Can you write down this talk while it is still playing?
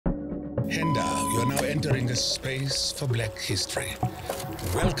Henda, you're now entering a space for Black history.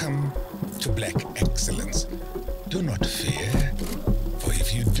 Welcome to Black excellence. Do not fear, for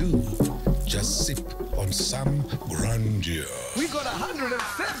if you do, just sip on some grandeur. We got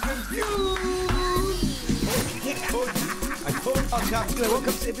 107 views! I told you.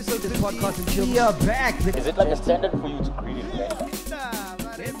 Welcome to episode of the podcast and chill. We are back. Is it like a standard for you to greet it?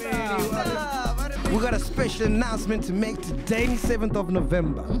 We got a special announcement to make today, 7th of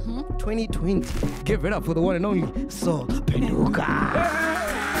November, 2020. Give it up for the one and only Sol Penuka.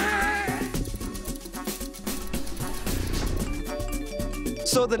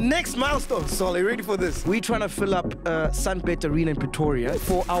 So the next milestone, Sol, are you ready for this? We're trying to fill up SUNBET Arena in Pretoria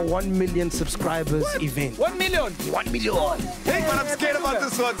for our 1 million subscribers event. 1 million? 1 million. Hey, but I'm scared about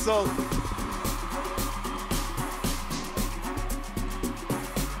this one, Sol.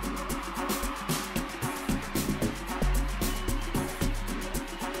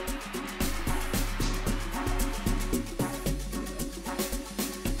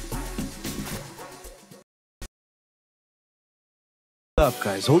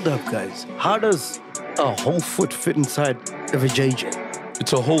 Hold up, guys. How does a whole foot fit inside of a JJ?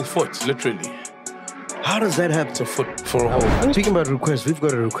 It's a whole foot, literally. How does that happen? It's a foot for a whole. Speaking about requests, we've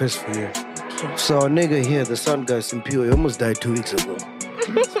got a request for you. So our nigga here, the sound guy, Simpio, he almost died 2 weeks ago.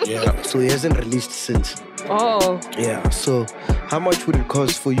 Yeah. So he hasn't released since. Oh. Yeah, so how much would it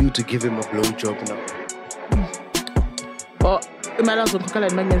cost for you to give him a blowjob now? Oh, my last one, I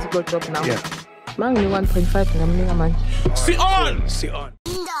man's got job now. Yeah. Man, 1.5 ngamnika man. See on! See on.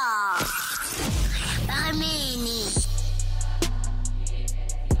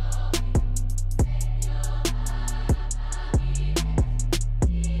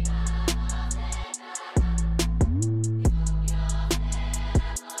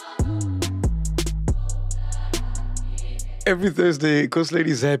 Every Thursday, Coast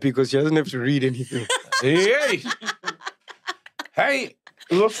Lady's happy because she doesn't have to read anything. Hey! Hey!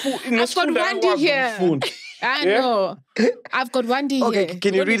 I've got Wandi here. I know. I've got Wandi here. Okay,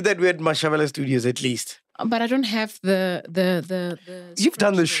 can you read that we're at Mashavala Studios at least? But I don't have the You've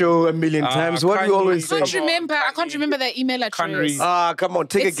done the show a million times. What do you always say? I can't remember the email address. Come on,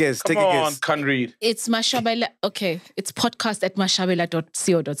 take a guess. Come on, can't read. It's Mashabela. Okay, it's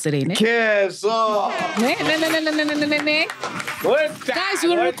podcast@mashabela.co.za. Yes. Guys,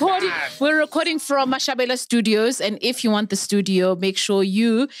 we're recording from Mashabela Studios, and if you want the studio, make sure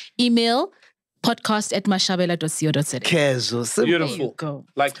you email podcast@mashabela.co.za. Kezo, simple. Beautiful. Go.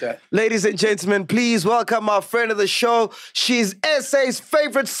 Like that. Ladies and gentlemen, please welcome our friend of the show. She's SA's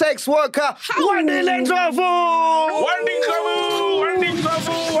favorite sex worker, Wandi Ndlovu. Wandi.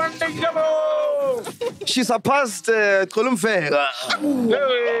 She surpassed Mfeka.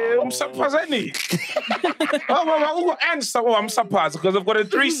 I'm surprised. I'm surprised because I've got a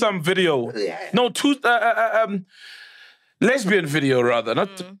threesome video. No, two... lesbian video, rather. Not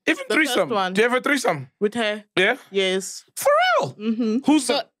even The threesome. first one. Do you have a threesome? With her? Yeah? Yes. For real? Who's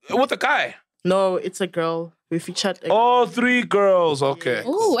with a guy? No, it's a girl. We featured a Oh, 3 girls. Okay.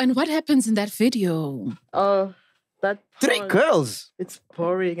 Oh, and what happens in that video? Oh, that 3 porn, girls. It's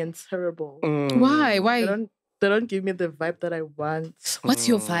boring and terrible. Why? They don't give me the vibe that I want. What's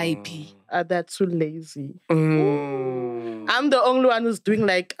your vibe? They're too lazy. I'm the only one who's doing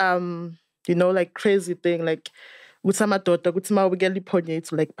like like crazy thing like with some daughter, with some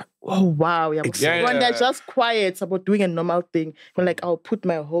it's like, oh wow, yeah. Exactly. When they're just quiet about doing a normal thing, when like I'll put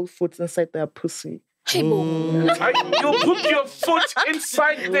my whole foot inside their pussy. Hey, boom. You put your foot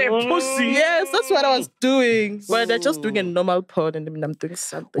inside their pussy. Yes, that's what I was doing. Well, they're just doing a normal porn and then I'm doing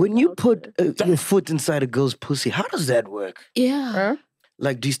something. When you put your foot inside a girl's pussy, how does that work? Yeah. Huh?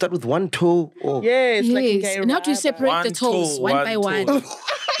 Like, do you start with one toe or? Yes, like you Yes. get And how do you rubber. separate the toes one by one?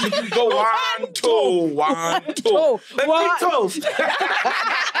 You go 1, 2, 1, 2. Like 3 toes.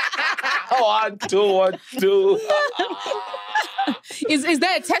 1, 2, 1, 2. Is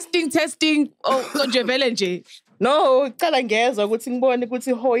there a testing? Oh, conjugality. No, qala ngezwe ukuthi ngibone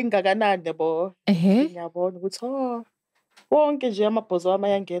ukuthi ho ingakanani yabo. Ngiyabona ukuthi wonke nje amabhozo wami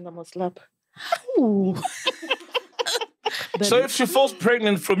ayangena maslapha. So if she falls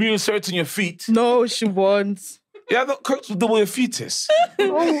pregnant from you inserting your feet, No, she won't. yeah, the way your fetus.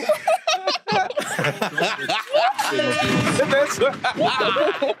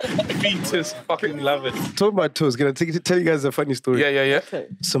 Fetus, fucking love it. Talking about toes, can I tell you guys a funny story? Yeah.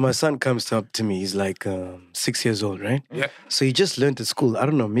 So my son comes up to me. He's like 6 years old, right? Yeah. So he just learned at school, I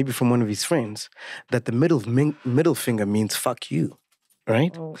don't know, maybe from one of his friends, that the middle finger means fuck you,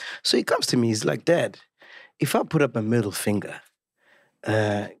 right? So he comes to me. He's like, Dad, if I put up a middle finger,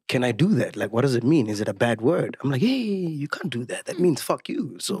 can I do that? Like, what does it mean? Is it a bad word? I'm like, hey, you can't do that. That means fuck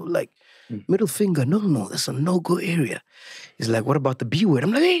you. So like, middle finger, no, that's a no-go area. He's like, what about the B word?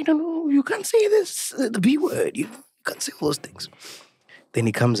 I'm like, hey, no, you can't say this, the B word. You can't say all those things. Then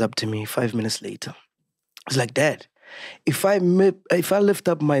he comes up to me 5 minutes later. He's like, Dad, if I lift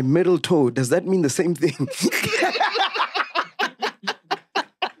up my middle toe, does that mean the same thing?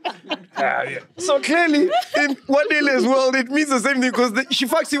 Yeah. So clearly, in Wandi's world, it means the same thing because she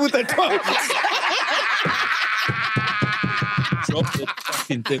fucks you with her tongue. Drop the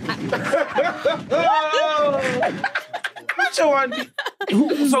fucking thing.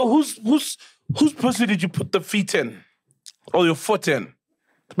 So whose pussy did you put the feet in? Or your foot in?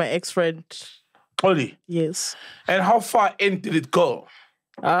 My ex-friend. Xoli. Yes. And how far in did it go?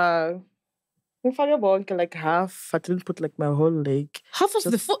 If I go like half, I didn't put like my whole leg. Half of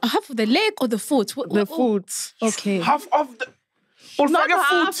the foot, half of the leg or the foot? The foot. Okay. Half of the... Not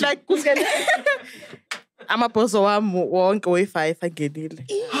half, foot. Like... I'm a person who won't go if I get it.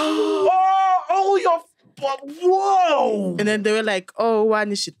 Oh, your... Whoa! And then they were like, oh,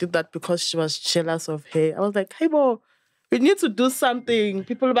 Wandi, she did that because she was jealous of her. I was like, hey, bro, we need to do something.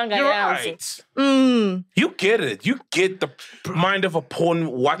 People bang. You're right. You get it. You get the mind of a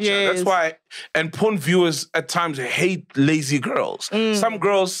porn watcher. Yes. That's why, and porn viewers at times hate lazy girls. Some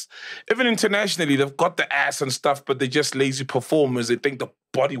girls, even internationally, they've got the ass and stuff, but they're just lazy performers. They think the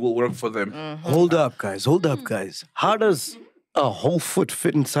body will work for them. Hold up, guys. How does a whole foot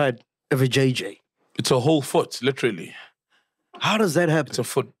fit inside of a JJ? It's a whole foot, literally. How does that happen? It's a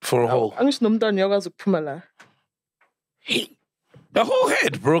foot for a whole. The whole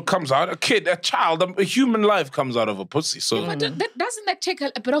head, bro, comes out. A kid, a child, a human life comes out of a pussy. So But doesn't that take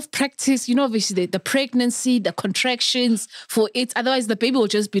a bit of practice? You know, obviously the pregnancy, the contractions for it. Otherwise, the baby will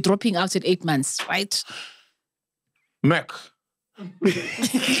just be dropping out at 8 months, right? Mac,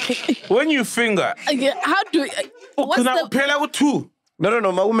 when you finger... How do... what's two?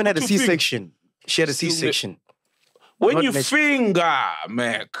 No. My woman had a C-section. She had a C-section. When you finger,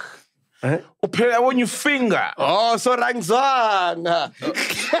 Mac... When you finger. Oh, so rangzwan.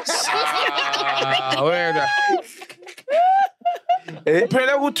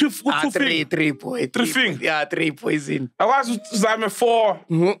 Three points. 3 fingers. Yeah, 3 points in. I was Zame 4.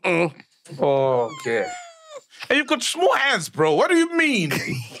 Oh, okay. And you got small hands, bro. What do you mean?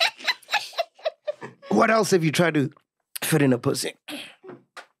 What else have you tried to fit in a pussy?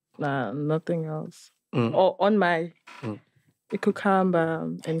 Nah, nothing else. Or on my cucumber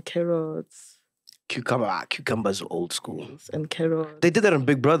and carrots. Cucumbers are old school. And carrots. They did that on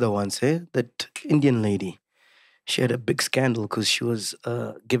Big Brother once, eh? That Indian lady. She had a big scandal because she was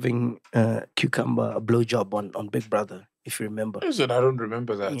giving Cucumber a blowjob on Big Brother, if you remember. Is it? I don't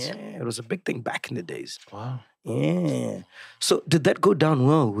remember that. Yeah, it was a big thing back in the days. Wow. Yeah. So did that go down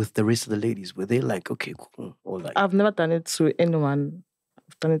well with the rest of the ladies? Were they like, okay, cool? Or like... I've never done it to anyone.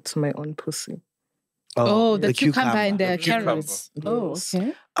 I've done it to my own pussy. Oh, the cucumber and the carrots. Yes. Oh,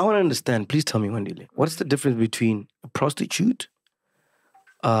 okay. I want to understand. Please tell me, Wandi, what's the difference between a prostitute,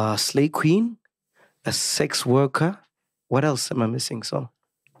 a slave queen, a sex worker? What else am I missing? So,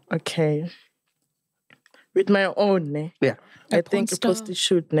 okay. With my own, yeah, I think a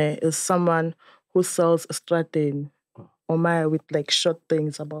prostitute is someone who sells straten or my with like short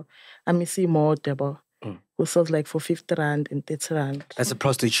things about. I mean, see more about. Who sells like for 50 rand and 30 rand. That's a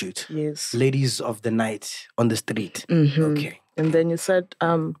prostitute. Yes. Ladies of the night on the street. Okay. And then you said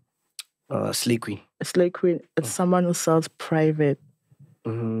slave queen. A slave queen. It's someone who sells private.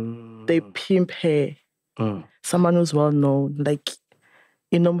 They pimp her. Someone who's well known, like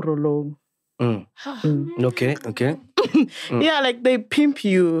Inom Rolo. Okay. Yeah, like they pimp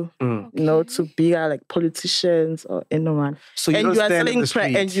you, you know, to be like politicians or anyone. So you and don't you are stand in selling the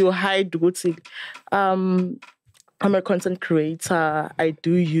street. and you hide good thing. I'm a content creator. I'm a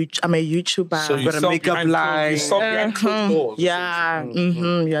YouTuber. So you got a makeup line. You sell behind closed doors. Yeah.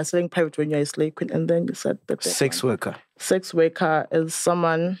 You are selling private when you're a slave queen. And then you said that sex worker. Sex worker is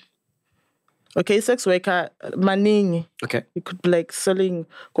someone. Okay, sex worker, maning. Okay. You could be like selling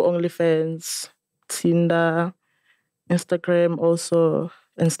go OnlyFans, Tinder, Instagram also,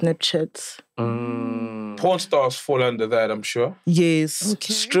 and Snapchat. Porn stars fall under that, I'm sure. Yes.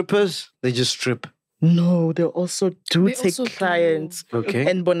 Okay. Strippers, they just strip. No, they also do They take also do. clients. Okay.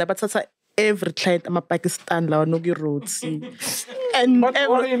 And Bonabatata, every client, I'm a Pakistan, la nogi roadsi. And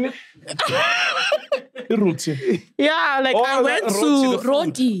every, yeah, like Oh, I went like to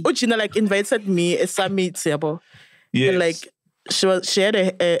Roti. Uchina like invited me a summit, yabo. Yes. And like she had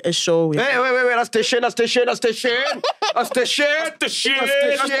a show with Wait, a station.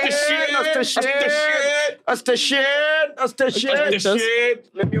 That's the shit. That's the shit.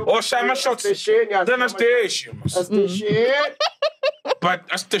 Or Shama shots. Then that's the issue. That's the shit. But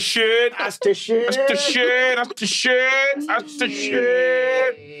that's the shit. That's the shit. That's the shit. That's the shit. That's the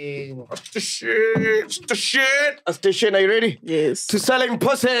shit. That's the shit. That's the shit. That's the shit. Are you ready? Yes. To selling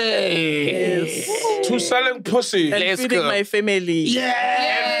pussy. Yes. To selling pussy. And feeding my family.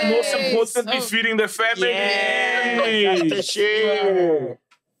 Yeah. And most importantly, feeding the family. Yeah. That's the shit.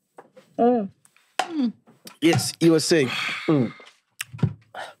 Yes, you were saying.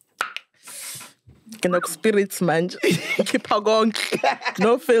 Cannot spirits, man. Keep on going.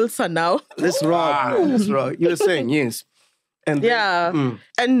 No filter now. That's wrong. That's wrong. You were saying, yes. And yeah.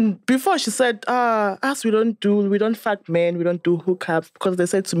 And before she said, us, we don't fuck men, we don't do hookups, because they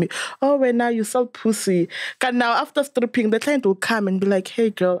said to me, oh, well, now you sell pussy. And now after stripping, the client will come and be like, hey,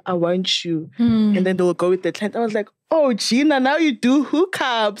 girl, I want you. And then they will go with the client. I was like, oh, Gina, now you do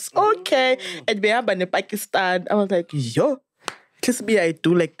hookups. Okay. And we have in Pakistan. I was like, yo. Just me, I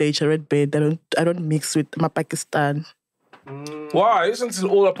do like the Nigerian bed. I don't mix with my Pakistan. Why? Isn't it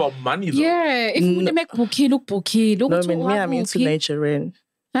all about money though? Yeah, if you make bookie, look bookie. Look No, to me, I'm into Nigerian.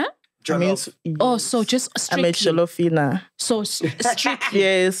 Huh? So just I'm a strictly. Jolofina. So strictly.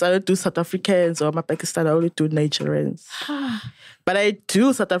 Yes, I don't do South Africans or my Pakistan. I only do Nigerians. But I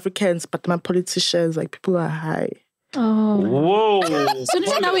do South Africans, but my politicians, like, people are high. Oh. Whoa. So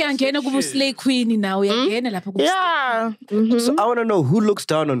now we are getting a slay queen now. We are getting a Yeah. So I want to know who looks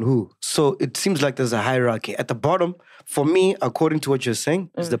down on who. So it seems like there's a hierarchy. At the bottom, for me, according to what you're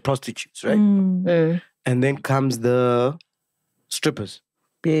saying, is the prostitutes, right? And then comes the strippers.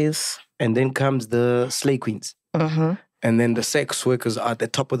 Yes. And then comes the slay queens. And then the sex workers are at the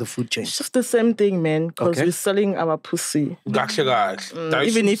top of the food chain. It's just the same thing, man, because we're selling our pussy. Gotcha, guys.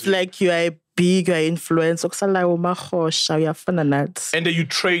 Even if, like, you are big, you are influenced, and then you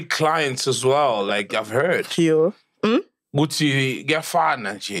trade clients as well, like I've heard. Gucci,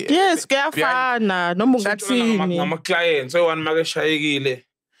 gafana nje. Yes, gafana. No mungatsini. I'm a client, so one magashayigile.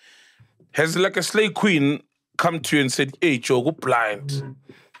 Has like a slave queen come to you and said, hey, Joe, go blind.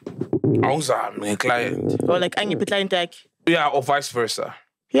 I'm a client. Or like, I'm a client, like. Yeah, or vice versa.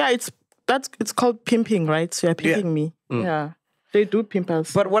 Yeah, it's called pimping, right? So you're pimping me. Yeah. They do pimp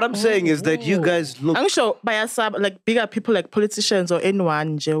us. But what I'm saying is that you guys look... I'm sure by a sub, like bigger people like politicians or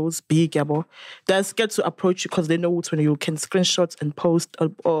anyone who's big, they're scared to approach you because they know when you can screenshot and post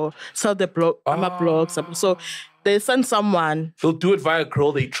or sell their blogs. So they send someone. They'll do it via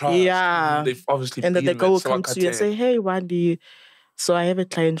girl they trust. Yeah. They've obviously and then the girl will come to you and say, hey, Wandi, so I have a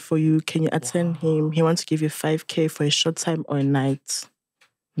client for you. Can you attend him? He wants to give you 5K for a short time or a night.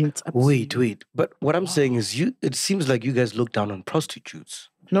 Wait. But what I'm saying is it seems like you guys look down on prostitutes.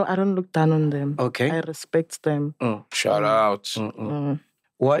 No, I don't look down on them. Okay. I respect them. Shout out.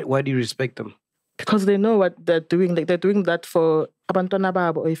 Why do you respect them? Because they know what they're doing. Like, they're doing that for abantwana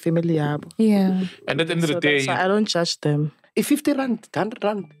babo or a family yabo. Yeah. And at the end of the day... I don't judge them. 50 rand, 100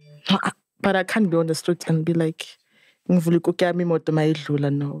 rand. But I can't be on the street and be like, no.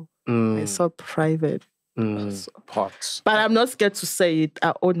 I sell private. Pots. But I'm not scared to say it.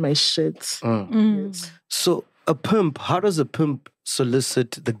 I own my shit. Yes. So a pimp, how does a pimp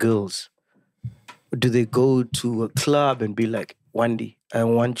solicit the girls? Do they go to a club and be like, Wandi, I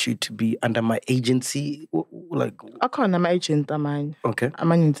want you to be under my agency? Like, I can't, I'm an agent, mine. Okay.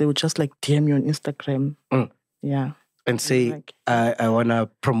 They would just like DM you on Instagram. Yeah. And say, like, I want to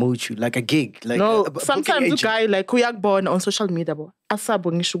promote you, like a gig. Like no, a sometimes the guy, like, who are born on social media,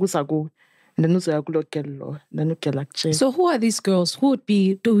 so who are these girls?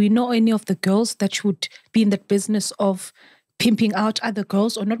 Do we know any of the girls that would be in the business of pimping out other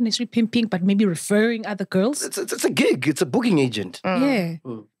girls, or not necessarily pimping, but maybe referring other girls? It's a gig. It's a booking agent. Yeah.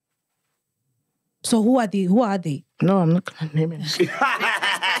 So who are they? No, I'm not going to name it.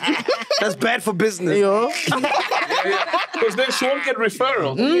 That's bad for business. Because then she won't get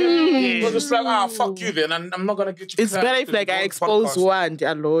referrals. Because it's like, fuck you then. I'm not going to get you. It's better if like I expose one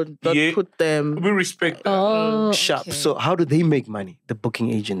alone, don't put them. We respect that. Oh, sharp. okay. So how do they make money, the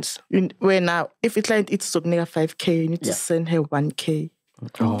booking agents? Now, if a client eats 5K, you need to send her 1K.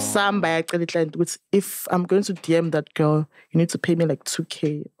 Some by a client, which if I'm going to DM that girl, you need to pay me like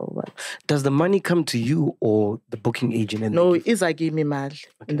 2K or what. Does the money come to you or the booking agent? And no, is I give me mal.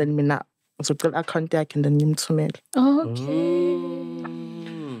 And then me now. So I contact and then you to mail. Okay.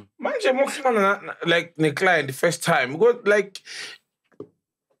 Like the client the first time. Go like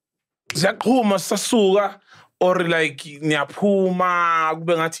Zakuma Sasuga or like Nyapuma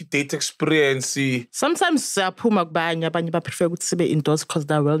Gubengati date experience. Sometimes Zapuma Banya prefer to be indoors because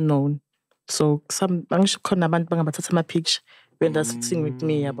they're well known. So some my picture when they're sitting with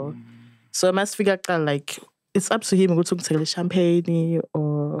me about. So I must figure out like it's up to him. Go to the champagne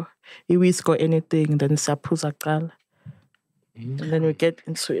or a whiskey or anything. Then saphuza qala. And then we get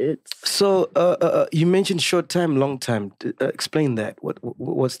into it. So you mentioned short time, long time. Explain that.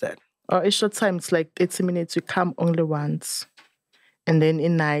 What's that? A short time, it's like 30 minutes. You come only once. And then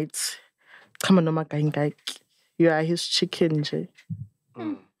in night, come on, no, you are his chicken, Jay.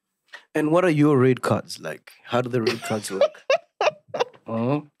 And what are your rate cards like? How do the rate cards work?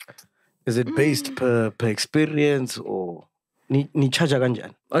 Is it based per experience or ni charge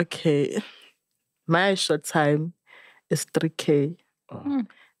ganjan? Okay. My short time is 3K. And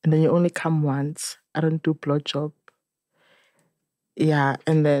then you only come once. I don't do blowjob. Yeah,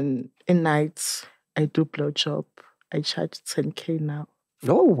 and then in nights, I do blowjob. I charge 10K now.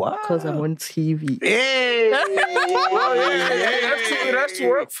 Oh, wow. Because I'm on TV. Hey! It has to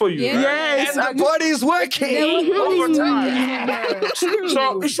work for you. Yeah. Right? Yes, And the body's working. Over time.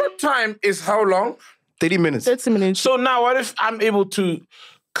 So short time is how long? 30 minutes. 30 minutes. So now what if I'm able to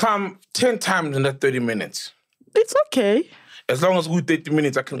come 10 times in that 30 minutes? It's okay. As long as we 30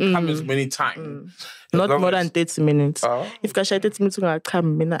 minutes, I can come as many times. Not more than 30 minutes. Oh. If I 30 minutes, I'm going to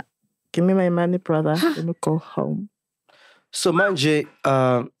come. Give me my money, brother. Let me go home. So manje,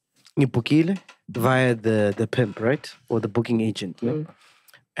 nibukile via the pimp, right? Or the booking agent. No?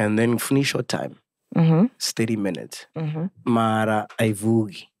 And then finish short time. It's 30 minutes. Mara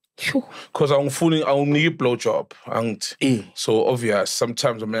aivugi. Because I only blowjob. So obvious,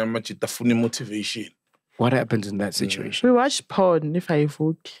 sometimes I'm much the funny motivation. What happens in that situation? We watch porn if I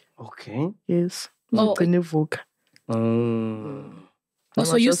vote. Okay. Yes. Oh. I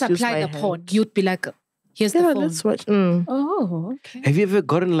So you just use supply my the porn. hand. You'd be like, here's the Yeah, phone. let's watch. Oh, okay. Have you ever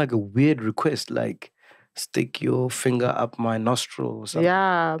gotten like a weird request, like stick your finger up my nostril or something?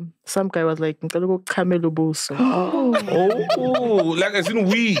 Yeah. Some guy was like, "Ngicela ukuqhamela ubuso." Oh, like as in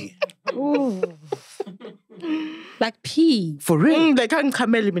we. Like pee. For real? Like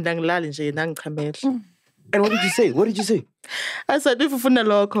angiqhameli mina ngilali nje nangiqhamela. And what did you say? What did you say? I said, if ufuna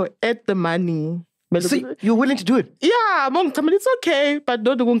lokho, add the money. See, you're willing to do it? Yeah, mongichamela, it's okay, but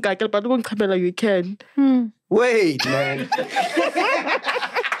don't ungikakela, but ungichamela you can. Wait, man.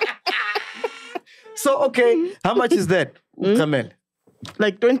 So, okay, how much is that, Kamel?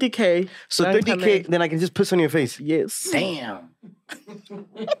 Like 20K. So Don't 20K, Kamel. then I can just piss on your face. Yes. Damn.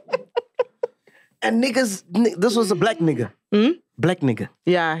 And niggas, this was a black nigga. Black nigga.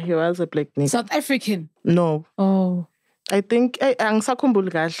 Yeah, he was a black nigga. South African. No. Oh. I think,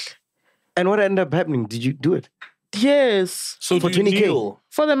 angisakhumbuli kahle. And what ended up happening? Did you do it? Yes. So For do you 20K? kneel?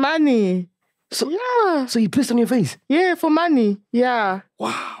 For the money. So, Yeah. so you pissed on your face? Yeah, for money. Yeah.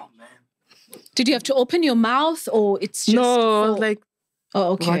 Wow, man. Did you have to open your mouth or it's just... No, I was like,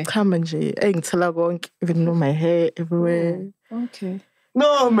 Oh, okay. come nje. Engithela konke, even though my hair everywhere. Okay.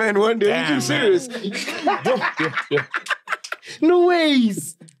 No, man, one day. Are you serious? No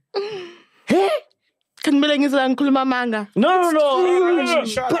ways. Hey? Can kumele ngizela ngikhuluma amanga? No.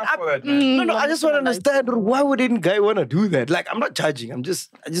 Shut But up for that, man. No, I just want to understand why would any guy want to do that? Like, I'm not judging. I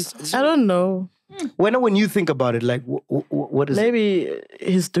just I don't know. when you think about it, like, what is it? Maybe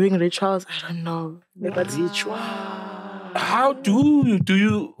he's doing rituals. I don't know. Maybe it's ritual. How do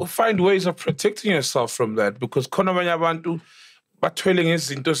you find ways of protecting yourself from that? Because khona abanye abantu bathwele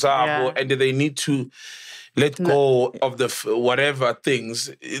ngezinto zabo and they need to let go of the whatever things.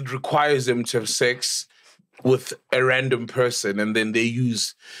 It requires them to have sex with a random person and then they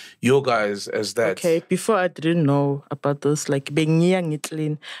use your guys as that. Okay, before I didn't know about this, like being young,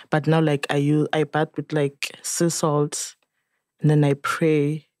 clean, but now like I bath with like sea salt, and then I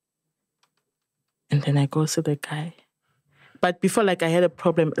pray, and then I go see the guy. But before, like I had a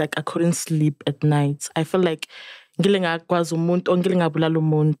problem, like I couldn't sleep at night. I felt like ngilingakwazi umuntu or ngilingabulala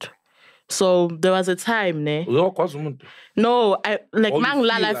umuntu. So there was a time, ne? No, I like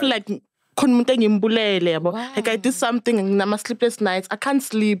mangilala. I feel like like I did something and I'm sleepless nights. I can't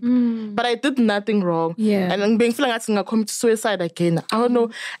sleep, but I did nothing wrong. Yeah. And I'm being feeling like I'm commit suicide again. I don't know.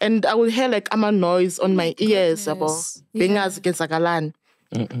 And I will hear like a noise on my ears about being as against Agalan.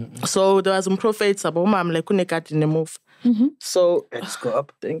 So there was some prophets about mom like couldn't in the move. So Just go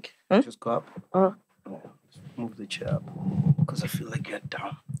up. think. Huh? Just go up. Move the chair up. Because I feel like you're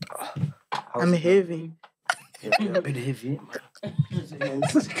down. I'm heavy. You're a bit heavy.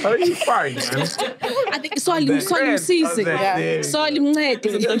 Are you fine, man? I think so season. So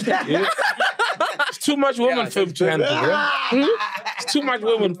It's too much woman for him to handle, bro. It's too much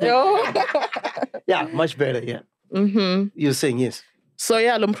woman for him. Yeah, much better, yeah. You're saying yes. So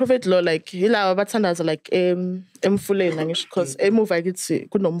yeah, lo prophet law like hila abathandaza like emfuleni ngisho because emuva kithi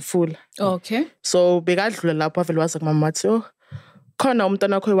kunomfula. Okay. So bekadlula lapho avele waza kumama wathi, "Oh, khona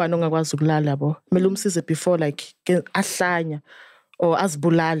umntwana wakho iwani ongakwazi ukulala yabo. Kumele umsize before like ahlanya or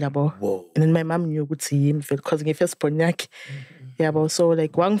azibulala yabo. And then my mom knew ukuthi yimi because nge-first born yakhe. Yabo. So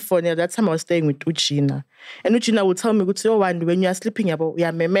like one phone that time I was staying with Ugina. And Ugina would tell me ukuthi Wandi, when you are sleeping yabo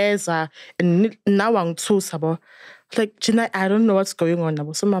uyamemeza and now angithusa yabo. Like Gina, I don't know what's going on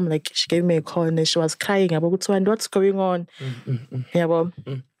yabo. So mom like she gave me a call and she was crying yabo ukuthi Wandi, what's going on? Yabo.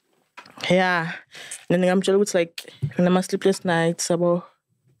 Yeah. And then I'm just like I'm a sleepless nights yabo.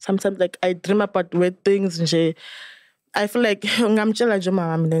 Sometimes like I dream about weird things and I feel like I'm challenge my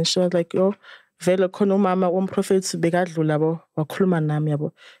mom and then she was like, yo, vele khona umama womprofethi bekadlula yabo wakhuluma nami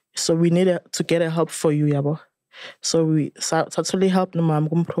yabo. So we need to get a help for you yabo. So we totally helped the mom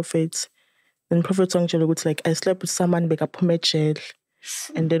kumprofethi. Then prophet wangitshela ukuthi like I slept with someone bekaphuma jail.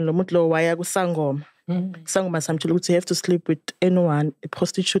 And then lo muntu lo waya kusangoma. Sangoma samtshela ukuthi you have to sleep with anyone, a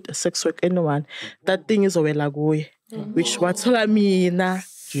prostitute, a sex worker, anyone. That thing is owela kuye. Which wathola mina.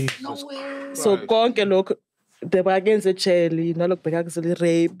 Jesus. So konke lokho bebakenze jail, nalokho bekakuzela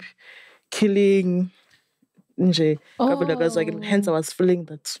rape, killing nje. Hence I was feeling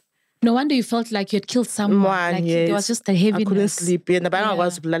that. No wonder you felt like you had killed someone. Like yes. there was just a heaviness. I couldn't sleep. Yeah,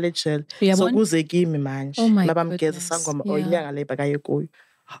 was jail. So kuze kimi manje. Oh my goodness.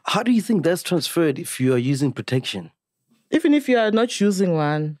 How do you think that's transferred if you are using protection? Even if you are not using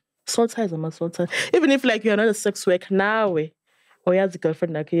one, soul ties are soul ties. Even if like you are not a sex worker now, or you have a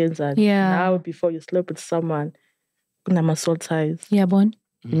girlfriend like now before you sleep with someone, kuna soul ties. Yeah, bon.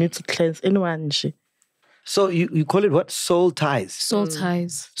 You need to cleanse anyone. So you call it what? Soul ties. Soul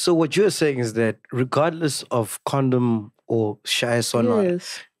ties. So what you're saying is that regardless of condom or shayas or not,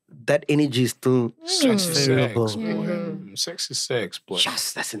 that energy is still transferable. Sex is sex, boy.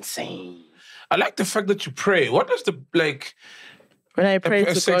 Yes, that's insane. I like the fact that you pray. What does the when I pray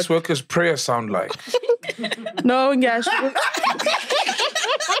a to sex God, worker's prayer sound like? No, gosh.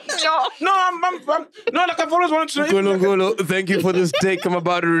 No, like I've always wanted to know. Golo, thank you for this dick I'm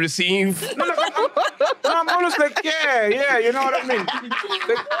about to receive. I'm always like, yeah, you know what I mean?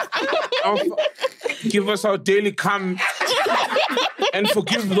 Like, give us our daily come and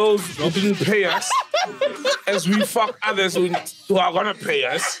forgive those who didn't pay us as we fuck others who are gonna pay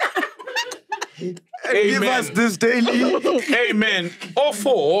us. Give us this daily. Amen. Or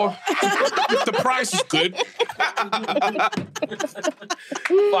four, if the price is good.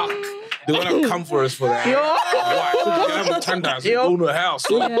 Fuck. They're gonna come for us for that. Why? Go to hell.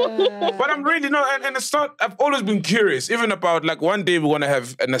 So. But I'm really and it's not. I've always been curious, even about like one day we're gonna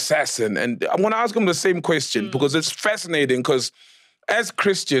have an assassin, and I'm gonna ask him the same question because it's fascinating. Because as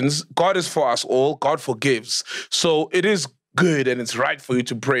Christians, God is for us all. God forgives. So it is good and it's right for you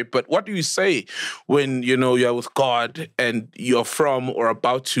to pray. But what do you say when you're with God and you're from or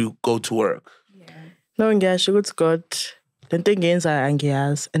about to go to work? No, ngisho ukuthi God, lento engiyenza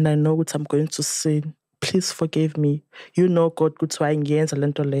angiyazi and I know what I'm going to sin. Please forgive me. You know God ukuthi why ngiyenza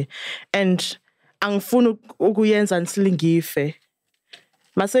lento le. And angifuni ukuyenza until ngife.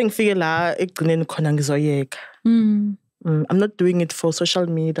 Mase ngifike la ekugcineni khona ngizoyeka. I'm not doing it for social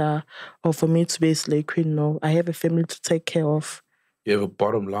media or for me to be a slave queen. No, I have a family to take care of. You have a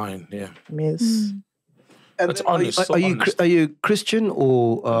bottom line, yeah. Yes. That's honest. Are you Christian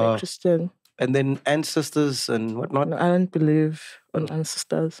or I'm Christian? And then ancestors and whatnot? No, I don't believe on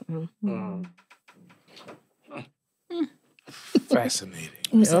ancestors. Fascinating.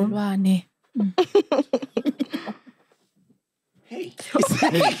 Hey.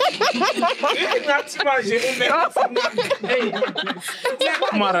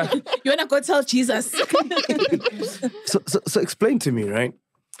 You wanna go tell Jesus? So explain to me, right?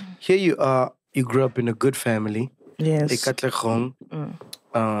 Here you are. You grew up in a good family. Yes.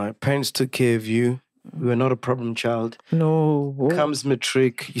 Parents took care of you. You were not a problem child. No. Comes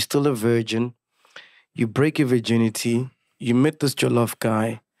matric. You're still a virgin. You break your virginity. You met this Jollof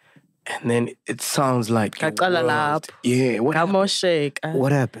guy. And then it sounds like what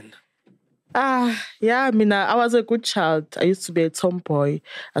happened? I was a good child. I used to be a tomboy.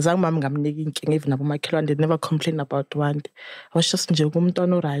 As a mom, even my kid, they never complain about one. I was just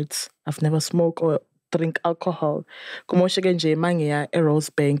right. I've never smoked or drink alcohol. A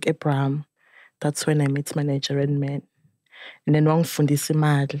Rosebank, Abraham. That's when I met my Nigerian man. And then one fundisi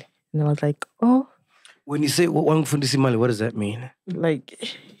mali. And I was like, oh. When you say one fundisi mali, what does that mean? Like,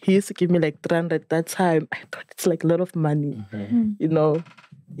 he used to give me like 300 that time. I thought it's like a lot of money,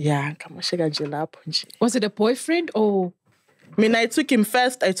 Yeah. Was it a boyfriend or? I mean, I took him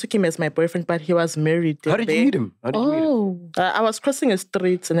first. I took him as my boyfriend, but he was married. How did you meet him? I was crossing a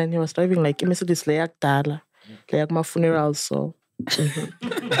street and then he was driving like Mercedes Layak Dala. Layak my funeral, so.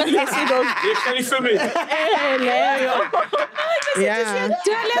 Yeah.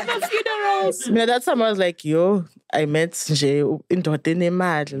 Do I live for funerals? That time I was like, yo, I met nje indoda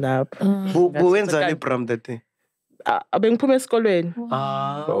enemali lapha. When's I prom that day? Abengiphume esikolweni.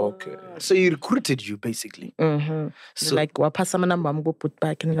 Okay. So he recruited you basically. So like waphasa amanamba ami kubhuti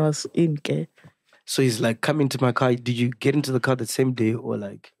bakhe and I was in ke. So he's like, come into my car. Did you get into the car the same day or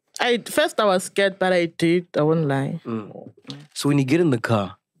like? First I was scared, but I did. I won't lie. So when you get in the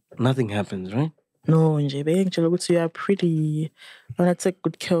car, nothing happens, right? No, nje bengitshela ukuthi you are pretty. I want to take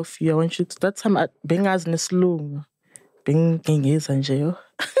good care of you. I want you to. That time bengazi nesilungu. Bengingeza nje yo.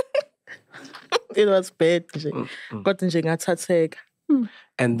 It was bad nje. Kodwa nje ngathatheka.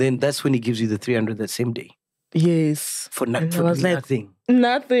 And then that's when he gives you the 300 that same day. Yes. For And I for was like, nothing.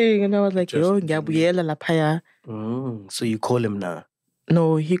 Nothing. And I was like, yo, ngiyabuyela laphaya. So you call him now.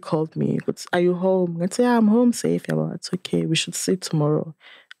 No, he called me. Are you home? I said, yeah, I'm home safe. Yeah, well, it's okay. We should see tomorrow.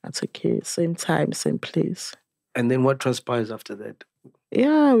 That's okay. Same time, same place. And then what transpires after that?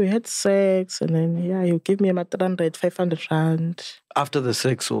 Yeah, we had sex. And then, yeah, he'll give me a 500 rand. After the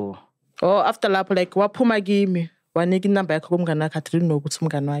sex or? Oh, after that, like, waphuma kimi. Waniki number yakho kumngani wakhe. I didn't know ukuthi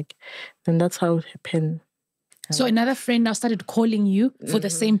umngani wakhe. And that's how it happened. So another friend now started calling you for the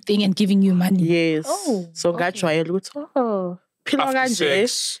same thing and giving you money. Yes. Oh, so ngajwayela ukuthi, oh, phila After kanje.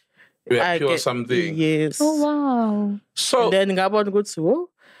 sex, you are pure something. Yes. Oh, wow. So And then ngabona ukuthi, oh,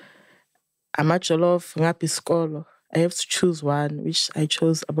 amajolof ngaphi isikolo. I have to choose one, which I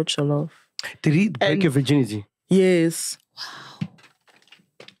chose amajolof. Did he break your virginity? Yes.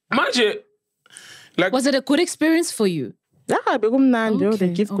 MacG, like, Was it a good experience for you? Yeah, bekumnandi. Okay,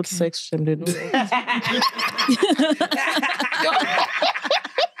 They give good sex. They do.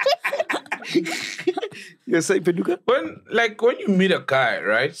 Yes, I Peduka. when you meet a guy,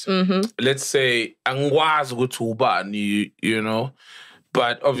 right? Let's say angwazi ukuthi ubani, you know,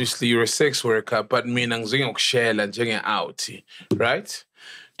 but obviously you're a sex worker, but mina ngizokushela njenge-out, right?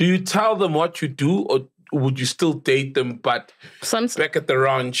 Do you tell them what you do, or would you still date them, but back at the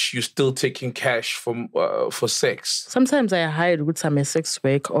ranch, you're still taking cash for sex? Sometimes I hide with some sex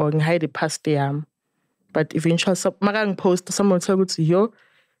work or I hide it past the but eventually, magang post someone tell me to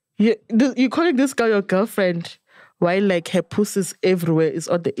you calling this girl your girlfriend while like her pussy's everywhere is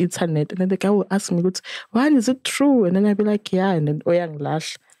on the internet, and then the guy will ask me, "Why is it true?" And then I'll be like, "Yeah," and then oyang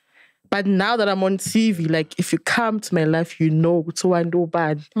lash. But now that I'm on TV, like if you come to my life, you know what's one do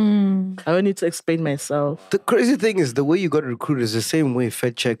bad. I don't need to explain myself. The crazy thing is the way you got recruited is the same way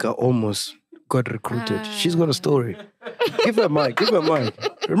Fat Checker almost got recruited. She's got a story. Give her a mic.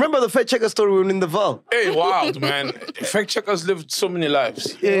 Remember the Fat Checker story when in the Val? Hey, wild, man. Fact checkers lived so many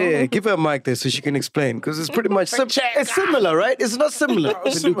lives. Yeah, give her a mic there so she can explain. Because it's pretty much it's similar, right? It's not similar.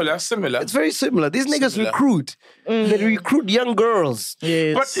 Similar. It's very similar. These niggas recruit. They recruit young girls.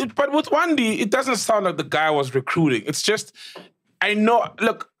 Yes. But with Wandi, it doesn't sound like the guy was recruiting. It's just, I know,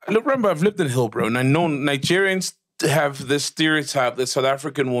 look, remember, I've lived in Hillbrow, and I know Nigerians have this stereotype that South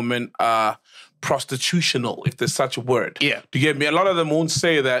African women are prostitutional, if there's such a word. Yeah. Do you get me? A lot of them won't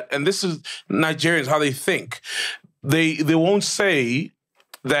say that, and this is Nigerians, how they think. They won't say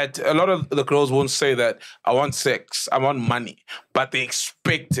that, a lot of the girls won't say that, I want sex, I want money, but they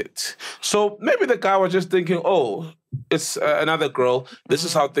expect it. So maybe the guy was just thinking, oh, it's another girl. This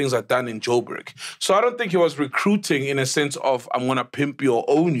is how things are done in Joburg. So I don't think he was recruiting in a sense of, I'm going to pimp you or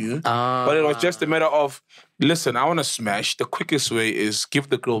own you. But it was just a matter of, listen, I want to smash. The quickest way is give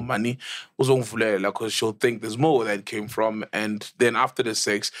the girl money, because she'll think there's more where that came from. And then after the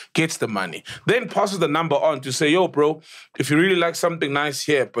sex, gets the money. Then passes the number on to say, yo, bro, if you really like something nice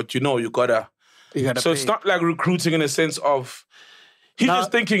here, but you know, you gotta so pay. It's not like recruiting in a sense of, he's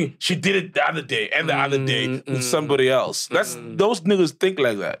just thinking she did it the other day and the other day with somebody else. Those niggas think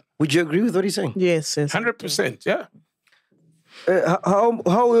like that. Would you agree with what he's saying? Yes. 100%, yeah.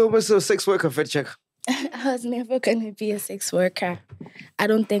 How was a sex worker, Fat Checker? I was never going to be a sex worker. I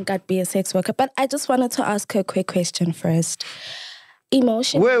don't think I'd be a sex worker. But I just wanted to ask her a quick question first.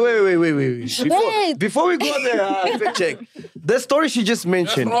 Emotion. Wait. Before we go there, Fat Check. The story she just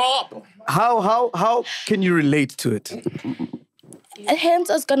mentioned. How can you relate to it? Hence,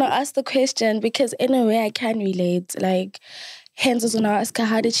 I was going to ask the question because in a way I can relate. Like, hence I was going to ask her,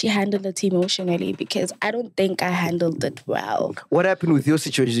 how did she handle it emotionally? Because I don't think I handled it well. What happened with your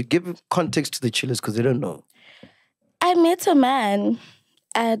situation? Give context to the chillers because they don't know. I met a man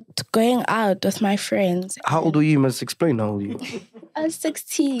at going out with my friends. How old were you? You must explain how old you. I was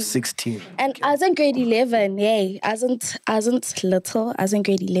 16. 16. And I was in grade 11, yay. I wasn't little. I was in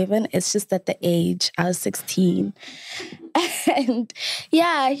grade 11. It's just at the age. I was 16. And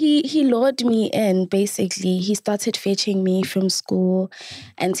yeah, he lured me in, basically. He started fetching me from school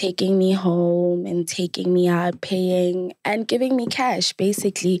and taking me home and taking me out, paying and giving me cash,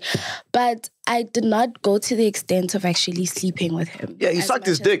 basically. But I did not go to the extent of actually sleeping with him. Yeah, you sucked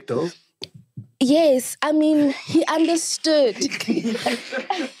his dick, though. Yes, I mean, he understood.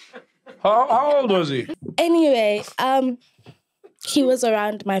 How old was he? Anyway, he was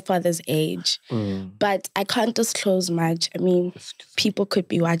around my father's age, but I can't disclose much. I mean, people could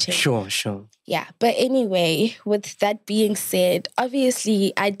be watching. Sure. Yeah, but anyway, with that being said,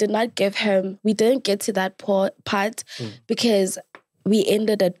 obviously, we didn't get to that part because we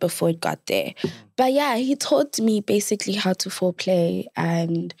ended it before it got there. But yeah, he taught me basically how to foreplay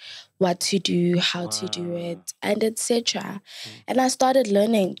and what to do, how to do it, and etc. And I started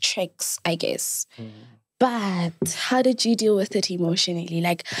learning tricks, I guess. But how did you deal with it emotionally?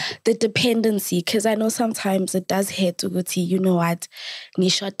 Like the dependency, because I know sometimes it does hit to you know what, ni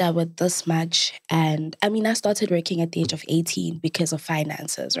shot that with this much. And I mean, I started working at the age of 18 because of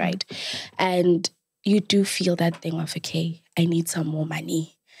finances, right? And you do feel that thing of, okay, I need some more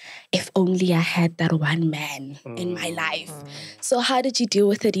money. If only I had that one man in my life. So how did you deal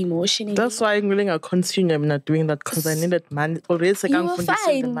with it emotionally? That's why I'm willing to continue. I'm not doing that because I needed money. Already, you were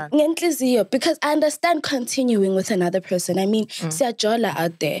fine. Because I understand continuing with another person. I mean, siyajola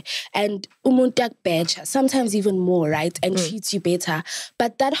out there and umuntu yakubheja, sometimes even more, right? And treats you better.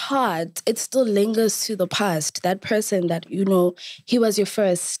 But that heart, it still lingers to the past. That person that, you know, he was your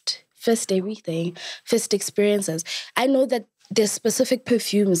first everything, first experiences. I know that there's specific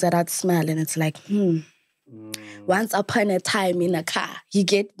perfumes that I'd smell and it's like, once upon a time in a car, you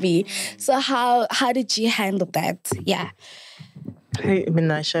get me? So how did you handle that? Yeah. Hey, but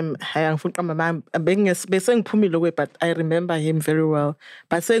I remember him very well.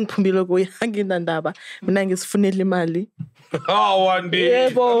 But saying Pumilogwe hanging andaba, funny mali. Oh, Wandi.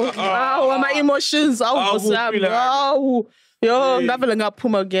 Yeah, my emotions. Yo, ngavela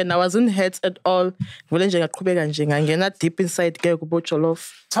ngaphuma again. I wasn't hurt at all. Ngena deep inside ke kubo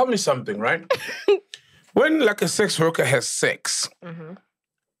jollof. Tell me something, right? When like a sex worker has sex,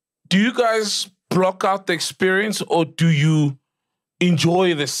 do you guys block out the experience or do you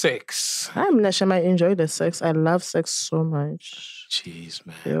enjoy the sex? I enjoy the sex. I love sex so much. Jeez,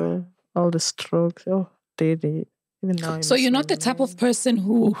 man. Yo, all the strokes. Oh, daily. Even now. So you're not the type of person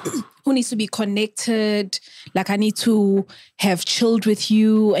who needs to be connected. Like I need to have chilled with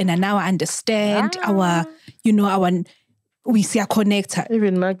you, and now I understand we see a connector.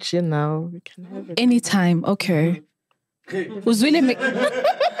 Even MacG now, we can have it anytime. Okay.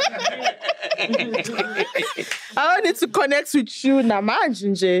 I need to connect with you now,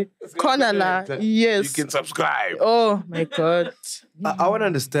 Manjinje. Konala, yes. You can subscribe. Oh my God. I want to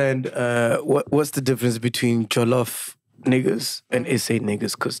understand what's the difference between Jollof niggas and SA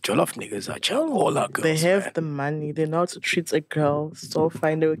niggas, because Jollof niggas are all our girls. They have the money. They know how to treat a girl so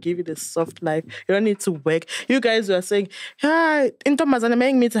fine. They will give you the soft life. You don't need to work. You guys were saying, in Thomasana,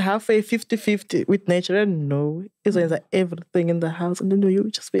 make me to have a 50-50 with nature. I don't know. It's like everything in the house. And then you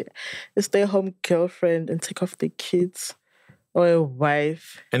just be a stay-at-home girlfriend and take off the kids. Or a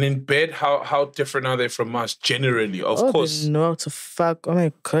wife. And in bed, how different are they from us generally? Of course. They know how to fuck. Oh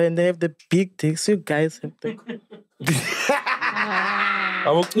my God. And they have the big dicks. You guys have the...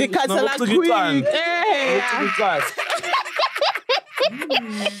 Because they're like quick.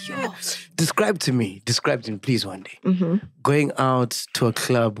 Describe to me, please, Wandi. Going out to a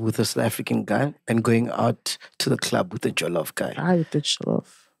club with a South African guy and going out to the club with a Jollof guy. With the Jollof.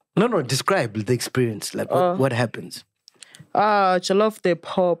 No, describe the experience. Like, what happens? Jollof, they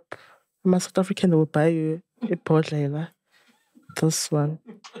pop. I'm a South African, will buy you a bottle. This one.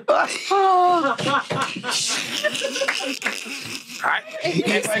 As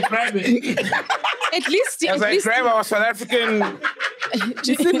I grab it. At least I grab our South African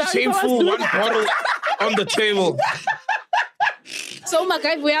shameful one bottle on the table. So my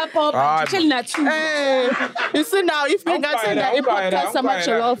guy, we are pop. You see now, if we got to the podcast about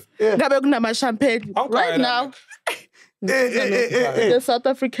Jollof, gabe champagne right now. The South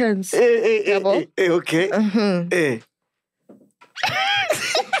Africans. Okay.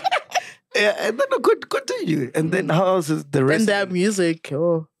 Yeah, and then continue. And then how else is the rest? And their music.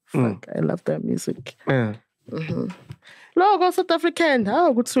 Oh, fuck. I love their music. Yeah. Logo South African.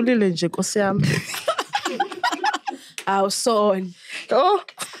 Good sulile nje Nkosi yami. Our son. Oh.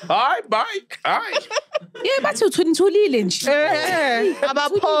 Bye. Yeah, but you're 22 nje. I'm a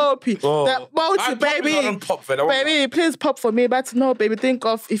poppy. I Baby, pop for that one. baby, please pop for me. But no, baby, think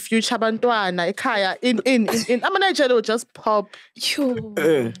of if you chabantwana, ekaya, in. I'm a Nigerian will just pop.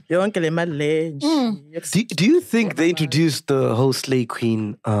 Yo. You uncle in my ledge. Do you think they introduced the whole Slay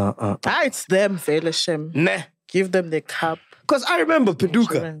Queen? It's them, Veleshem. Nah. Give them the cup. Because I remember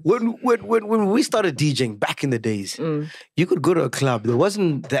Paducah, when we started DJing back in the days, you could go to a club. There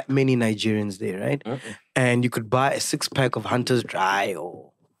wasn't that many Nigerians there, right? And you could buy a 6-pack of Hunter's Dry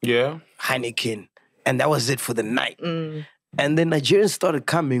or Heineken. And that was it for the night. And then Nigerians started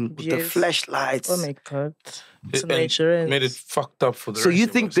coming with the flashlights. Oh my God. It's Nigerians. Made it fucked up for the So rest you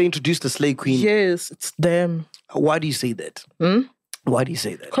of think us. they introduced the Slay Queen? Yes, it's them. Why do you say that? Why do you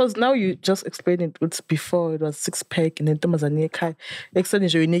say that? Because now you just explained it. It's before it was 6-pack and then Tomazania Kai.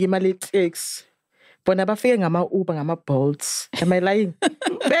 Except you need my takes. But never feeling I'm Uber, I'm bolts. Am I lying?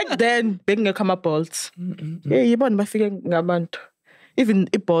 Back then, being a come bolts. Yeah, you want my feeling even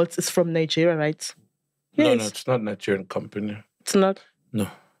if bolts is from Nigeria, right? Yes. No, it's not Nigerian company. It's not.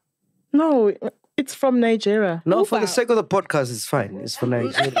 No, it's from Nigeria. No, for the sake of the podcast, it's fine. It's for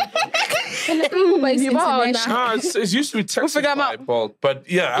Nigeria. Uber is international. No, it's used to be Taxify, Paul. But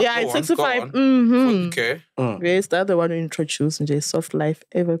It's Taxify. Okay. Yes, the other one who introduced and just soft life,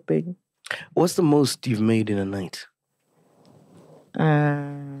 everything. What's the most you've made in a night?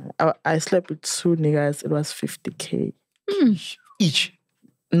 I slept with 2 niggas. It was 50K. Each?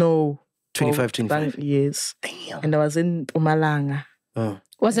 No. 25. Yes. Damn. And I was in Umalanga.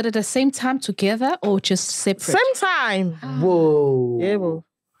 Was it at the same time together or just separate? Same time. Whoa. Yeah, bro.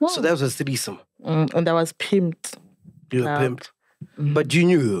 So that was a threesome. And I was pimped. You were pimped. But you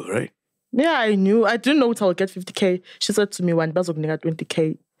knew, right? Yeah, I knew. I didn't know I'll get 50K. She said to me, one bazok nigga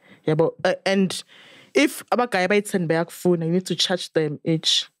 20K. Yeah, but and if about guy by 10 back phone, I need to charge them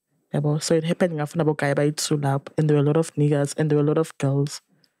each. Yeah, but so it happened about guy by 2 lap, and there were a lot of niggas and there were a lot of girls.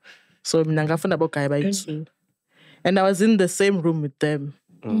 So I'm about guy by 2. And I was in the same room with them.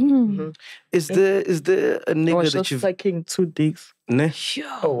 Is there a I nigga was that just you've sucking 2 dicks.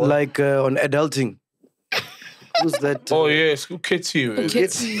 like on adulting? Who's that? Oh yes, who gets you?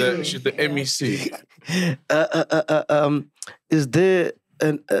 Gets She's the MEC. Is there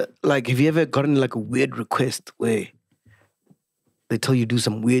like have you ever gotten like a weird request where they tell you do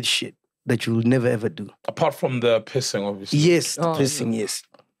some weird shit that you'll never ever do? Apart from the pissing, obviously. Yes, the pissing, yes.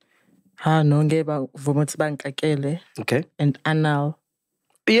 No, vomit bank Okay. and anal.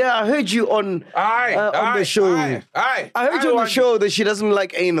 Yeah, I heard you on the show. I heard you on the show that she doesn't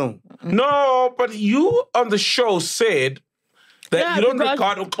like anal. No, but you on the show said that you don't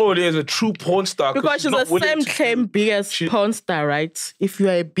regard Xoli as a true porn star. Because she's the same biggest porn star, right? If you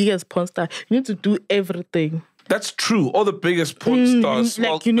are a biggest porn star, you need to do everything. That's true. All the biggest porn stars.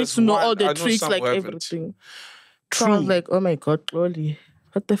 Like you need to know all the tricks, like everything. True. So I was like, oh my God, Xoli.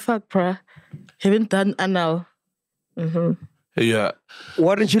 What the fuck, bruh? Haven't done anal. Yeah.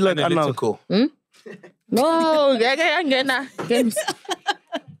 Why don't you like anal? Analytical. No,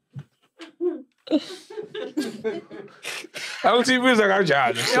 Awuthi ibiza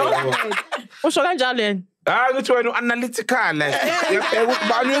kanjani? usho kanjalo yena? Hayi ukuthi wena analytical. Ngiyabheka ukuthi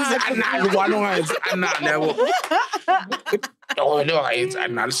bani wenza anal, ubani ongayenzi anal yabo. Oh, no, it's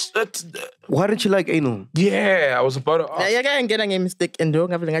anal. Why don't you like anal? Yeah, I was about to ask. Yake ngena ngemistake and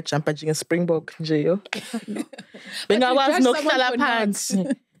ngavele ngajumpa njenge Springbok nje yo. Bengakwazi nokuhlala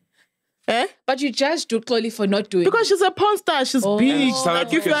phansi. But you judged Xoli for not doing because she's a porn star, she's big.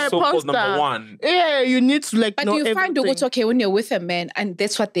 Like if you're a porn star, #1. Yeah, you need to like. But know you find everything. okay when you're with a man and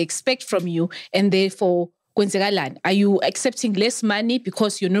that's what they expect from you, and therefore, are you accepting less money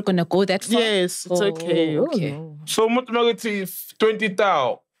because you're not gonna go that far? Yes, it's okay. Okay. No. So much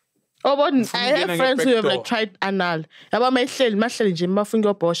 20,000. Oh, but I have friends who have like tried anal. About my nje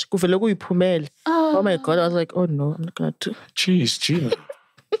mafungo bosh kuvele kuyiphumela. Oh my God, I was like, oh no, I'm not gonna do. Jeez, Gina.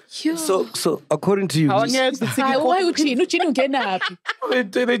 So according to you, Why would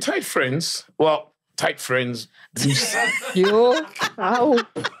They tight friends. Well, tight friends. Yo, how?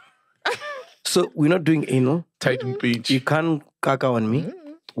 so we're not doing anal. Titan Beach. You can't kaka on me.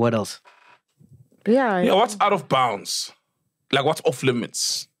 What else? Yeah. What's out of bounds? Like what's off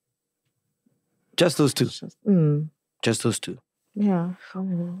limits? Just those two. Just those two. Yeah.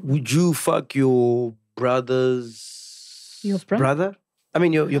 Would you fuck your brother's brother? I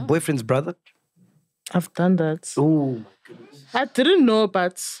mean, your boyfriend's brother? I've done that. Oh. I didn't know,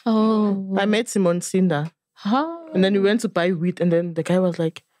 but I met him on Tinder. And then we went to buy weed, and then the guy was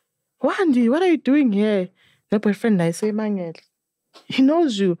like, Wandi, what are you doing here? My boyfriend, I say, Mangel, he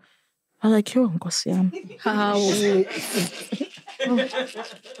knows you. I was like, yo, Nkosiyam. How?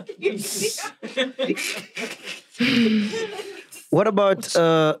 What about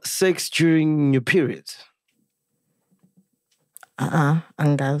sex during your periods?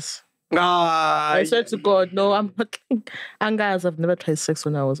 Angas. I swear to God, no, I'm not. Angas, I've never tried sex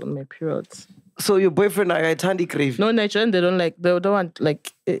when I was on my periods. So your boyfriend, I tandi crave. No, Nigerian, they don't want,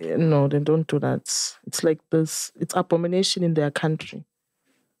 like, no, they don't do that. It's like this, it's abomination in their country.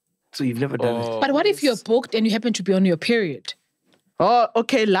 So you've never done it. But what if you're booked and you happen to be on your period? Oh,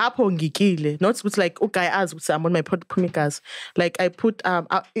 okay, lapho ngikile. Not with like, okay, as I'm on my pumikas. Like I put,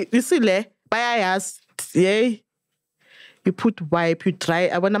 you see, bayayas, yeah. You put wipe, you dry.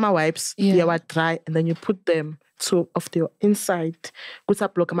 I want my wipes, yeah, dry, and then you put them of the inside. Go to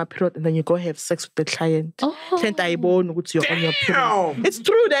block my period, and then you go have sex with the client. Client I born with you on your period. It's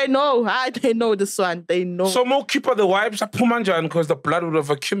true, they know. They know this one. They know. So more keep the wipes at Pumanjan because the blood would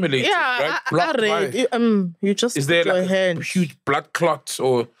have accumulated. Yeah, right? You just is there put your like hand. a huge blood clot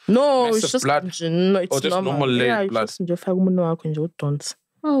or no? It's massive just blood, no, it's or just normal blood.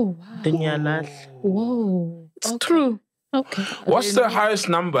 Oh, wow. Whoa. It's true. Okay. What's the highest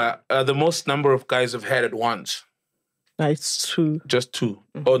number? The most number of guys have had at once? It's 2. Just 2.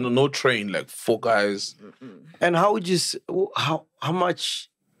 Oh no train, like 4 guys. And how would you? How much?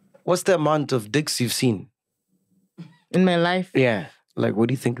 What's the amount of dicks you've seen in my life? Yeah. Like, what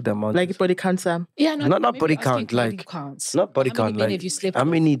do you think the amount? Like is? body count, Sam? Yeah, no, not body count. Like, not body count. Like, how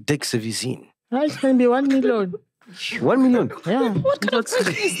many dicks have you seen? It can be 1 million. 1 million? Yeah. What kind of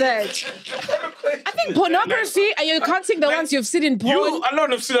question is that? I think pornography, are you counting the ones you've seen in porn? You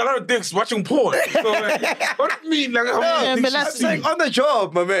alone have seen a lot of dicks watching porn. So, like, what do you mean? Like, how many dicks I'm saying on the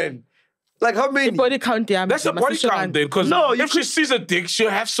job, my man. Like, how many? The body count, yeah. That's a body count then, because if she sees a dick,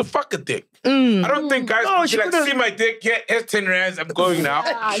 she'll have to fuck a dick. I don't think guys can be like, see my dick, here's 10 rands, I'm going now.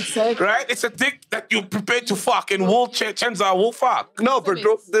 Exactly. Right? It's a dick that you're prepared to fuck, and chances are we'll fuck. No, but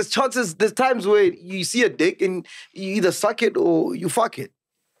bro, there's times where you see a dick and you either suck it or you fuck it.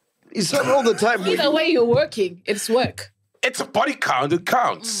 It's not all the time. Either way you're working, it's work. It's a body count, it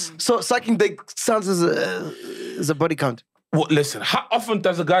counts. So sucking dick sounds as a body count. Well, listen, how often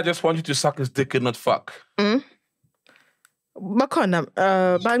does a guy just want you to suck his dick and not fuck? Bakhona,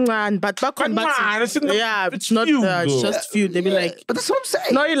 but bakhona, yeah, it's not few, it's just few. They be like, but that's what I'm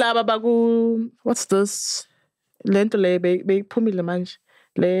saying. No, ilaba bagu. What's this? Lento le be phumile manje.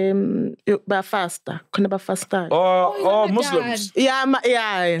 Le ba faster, khona ba faster. Oh, Muslims. Yeah,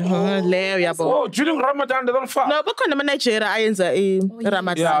 le yabo. Oh, during Ramadan they don't fast. No, bakhona ma Nigeria ayenza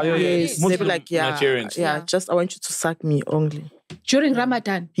Ramadan. Yeah. Yes, they be like, yeah, Nigerians. yeah. Just I want you to suck me only during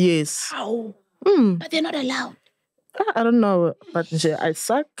Ramadan. Yes. Oh, but they're not allowed. I don't know, but I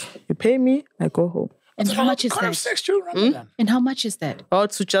suck. You pay me, I go home. And how much is that? Sex during Ramadan? And how much is that? Oh,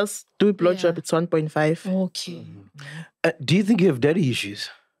 to just do a blowjob, it's 1.5. Okay. Do you think you have daddy issues?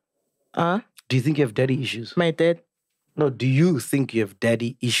 Do you think you have daddy issues? My dad? No, do you think you have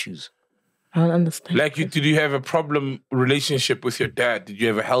daddy issues? I don't understand. Like, did you have a problem relationship with your dad? Did you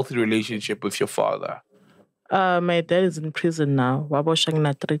have a healthy relationship with your father? My dad is in prison now. Waboshang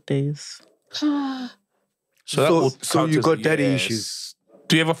na 3 days. So you got daddy issues.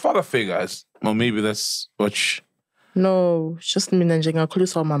 Do you have a father figure? Well, maybe that's what. No, just me and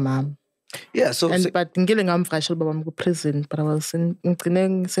Jenga my mom. Yeah, so but ngile ngamfrashela baba mku prison, but I was in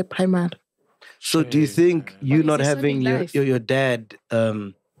primary. So do you think you not having your dad,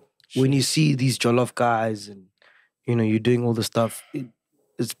 when you see these jollof guys and you're doing all the stuff,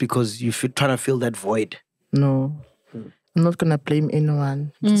 it's because you're trying to fill that void? No. I'm not gonna blame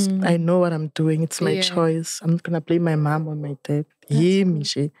anyone. I know what I'm doing. It's my choice. I'm not gonna blame my mom or my dad.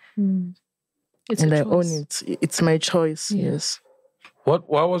 And I own it. It's my choice. Yes.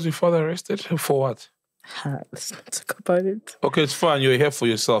 Why was your father arrested? For what? Let's not talk about it. Okay, it's fine. You're here for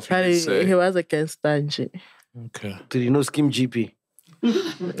yourself. He was against Anji. Okay. Did you know Skim GP?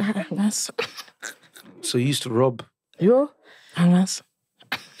 So he used to rob. Yo,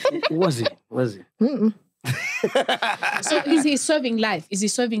 was he? So is he serving life?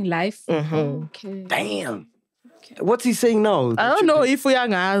 Mm-hmm. Okay. Damn. Okay. What's he saying now? I don't know if we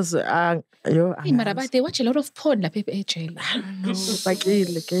are as they watch a lot of porn like people jail. Hey,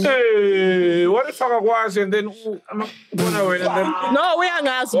 what if I was and then no, we are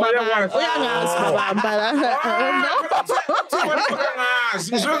as No,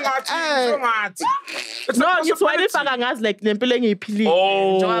 it's why if I was like nempeleng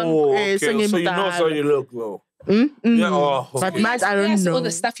Oh, okay. So you know how you look though. Yeah, but Matt, I don't know all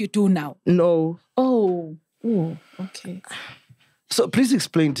the stuff you do now. No. Oh, okay. So please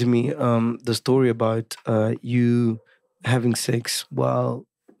explain to me the story about you having sex while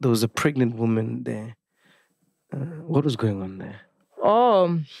there was a pregnant woman there. What was going on there?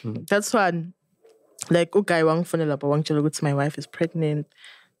 Oh, that's one. Like, okay, wang phone up, wang chelo my wife is pregnant.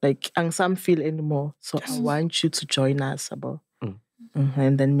 Like, ang some feel anymore. So I want you to join us, about.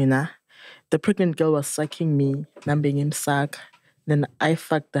 And then Mina, the pregnant girl was sucking me, and being him suck. Then I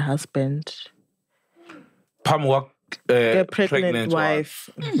fucked the husband. Pamwak, The pregnant wife.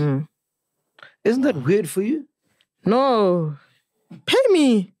 Isn't that weird for you? No, pay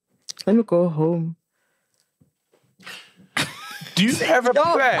me. Let me go home. Do you have a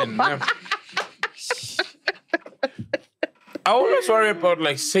plan? I always worry about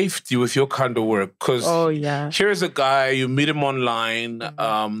like safety with your kind of work because here's a guy, you meet him online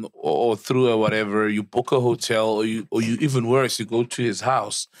or through a whatever, you book a hotel or you even worse, you go to his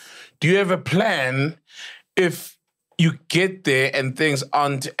house. Do you have a plan if you get there and things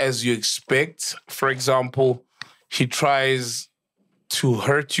aren't as you expect? For example, he tries to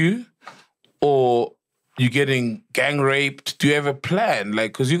hurt you or you're getting gang raped. Do you have a plan?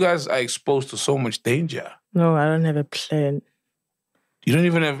 Like, because you guys are exposed to so much danger. No, I don't have a plan. You don't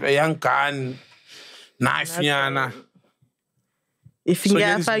even have a young gun, knife, Yana. If you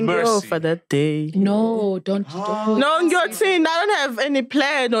get a for that day. No, don't. No, you're saying I don't have any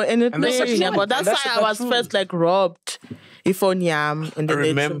plan or anything. But that's why I was first like robbed. If on Yam. And I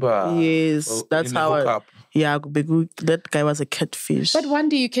remember. Yes, that's how that guy was a catfish. But one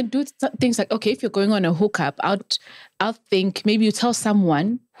day you can do things like, okay, if you're going on a hookup, I'll think maybe you tell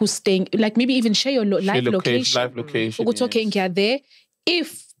someone who's staying, like maybe even share your live location. Live location. There.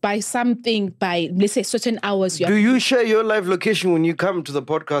 If by let's say certain hours do you share your live location when you come to the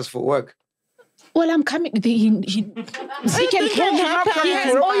podcast for work? Well, I'm coming. He can happen. He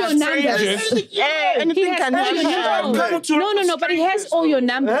has all your numbers. Anything can happen. No, but he has all your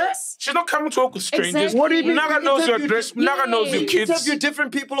numbers. She's not coming to work with strangers. Exactly. What do you mean? Naga knows your address. Naga knows your kids. You interview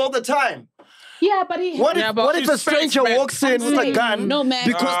different people all the time. Yeah, but he. What if a stranger walks in with a gun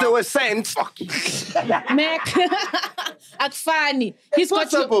because they were sent? Mac, Akfani. He's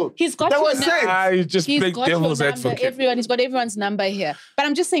got your number. You just play devil's advocate. He's got everyone's number here. But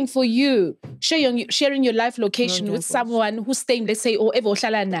I'm just saying for you, sharing your life location with someone who's staying, let's say, or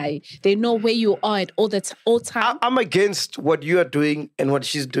they know where you are at all time. I'm against what you are doing and what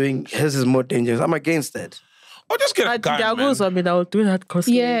she's doing. Hers is more dangerous. I'm against that. Or just get a gun, man. I'll do that.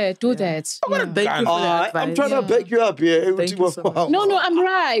 Do that. I'm trying to back you up here. No, I'm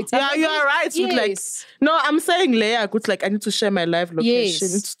right. Yeah, you are right. Yes. I'm saying Leia, I need to share my live location.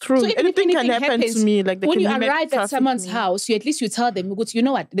 Yes. It's true. So anything can happen to me. Like when you arrive at someone's house, you tell them, you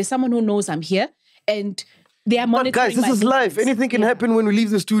know what? There's someone who knows I'm here, and they are monitoring. But guys, this is life. Anything can happen when we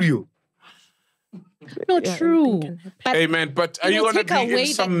leave the studio. Not true. But, hey man, but are you gonna be in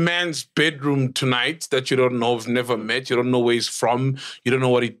some man's bedroom tonight that you don't know, have never met, you don't know where he's from, you don't know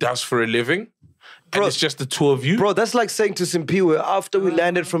what he does for a living? And it's just the two of you? Bro, that's like saying to Simpiwe, after we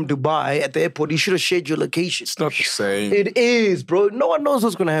landed from Dubai at the airport, you should have shared your location. It's not the same. It is, bro. No one knows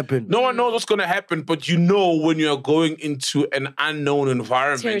what's going to happen. No one knows what's going to happen, but you know when you're going into an unknown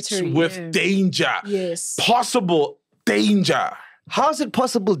environment with danger. Yes. Possible danger. How is it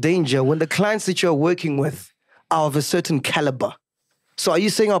possible danger when the clients that you're working with are of a certain caliber? So are you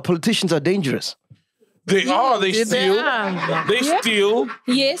saying our politicians are dangerous? They are. They steal. They steal.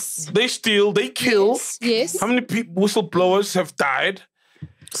 Yes. They steal. They kill. Yes. How many whistleblowers have died?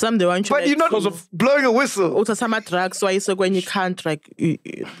 Some they want you. But you're not because of blowing a whistle. Also, some drugs. So I say when you can't,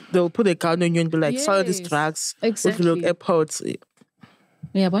 they'll put a gun on you and be like, "Follow these drugs." Exactly. Look airports.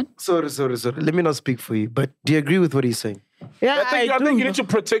 Yeah, what? Sorry. Let me not speak for you. But do you agree with what he's saying? Yeah, I think you need to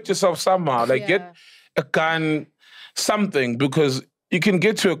protect yourself somehow. Like get a gun, something, because you can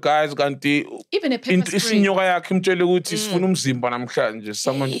get to a guy's ganti. Even a pepper spray.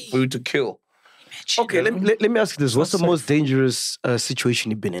 Someone for you to kill. Okay, let me ask you this. What's the most dangerous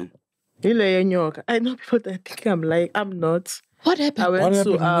situation you've been in? I know people that think I'm not. What happened? I went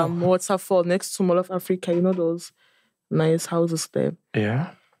to Waterfall next to Mall of Africa. You know those nice houses there?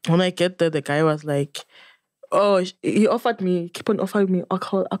 Yeah. When I get there, the guy was like, he offered me, keep on offering me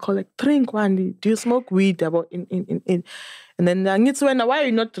alcohol, like, drink, Wandi. Do you smoke weed? And then I need to wonder, why are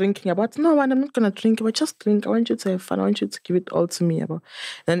you not drinking? About, no, Wandi, I'm not going to drink. But just drink. I want you to have fun. I want you to give it all to me.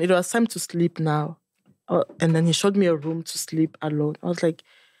 And it was time to sleep now. And then he showed me a room to sleep alone. I was like,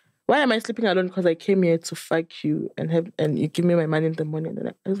 why am I sleeping alone? Because I came here to fuck you and you give me my money in the morning. And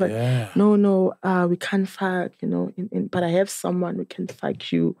I was like, no, we can't fuck, but I have someone who can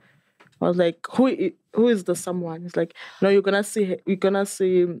fuck you. I was like, who is the someone? He's like, no, you're gonna see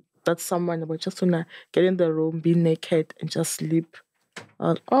that someone, but just wanna get in the room, be naked, and just sleep.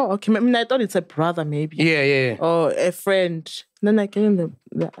 Okay. I mean, I thought it's a brother, maybe. Yeah. Or a friend. Then I get in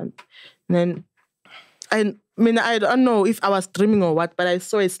and then I don't know if I was dreaming or what, but I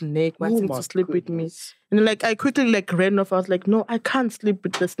saw a snake wanting to sleep with me. And like I quickly like ran off. I was like, no, I can't sleep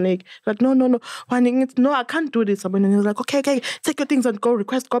with the snake. Like, no. Wandi, no, I can't do this. And he was like, okay, take your things and go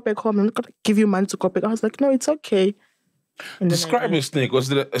back home. I'm not gonna give you money to go back. I was like, no, it's okay. Describe a snake. Was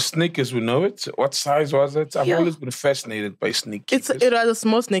it a snake as we know it? What size was it? I've always been fascinated by snake. It was a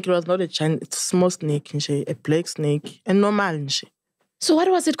small snake. It was not a giant. It's a small snake, a black snake, and normal. So what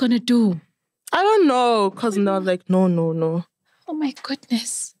was it gonna do? I don't know, because now I was like, no. Oh my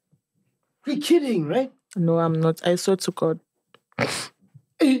goodness. You're kidding, right? No, I'm not. I swear to God. That's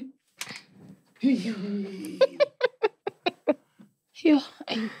the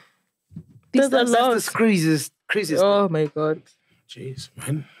craziest. Oh my God. Jeez,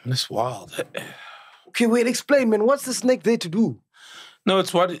 man. That's wild. Okay, wait, explain, man. What's the snake there to do? No,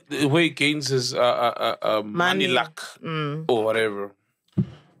 it's the way he gains his money luck or whatever.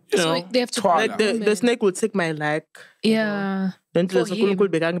 You know, so they have to like the snake will take my luck. Yeah. Then For him.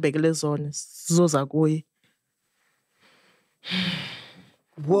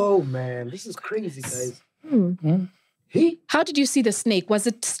 Whoa, man. This is crazy, guys. How did you see the snake? Was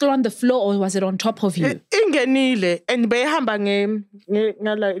it still on the floor or was it on top of you? Ingenile and behamba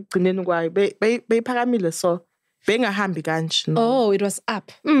ngala igcineni kwayo beyiphakamile so bengahambi kanje. Oh, it was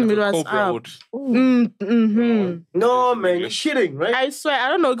up. It was up. No, man, you're shitting, right? I swear, I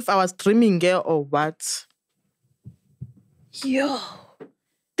don't know if I was dreaming here or what. Yo.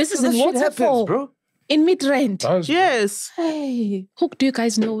 This is This in shit happens, waterfall. bro. In mid-rent. Yes. Hey. Who do you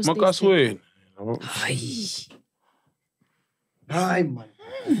guys know? Makaswe. Hi, man.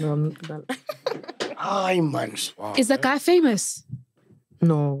 No, I'm not gonna lie. Hi, man. Wow, Is the guy famous?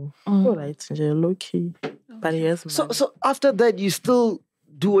 No. All right, low key. But yes, man. So after that, you still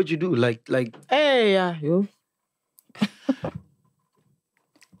do what you do, like. Hey, yeah, yo.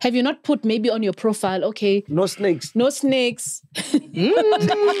 Have you not put maybe on your profile, okay, No snakes. no snakes, and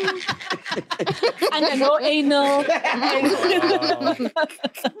no anal.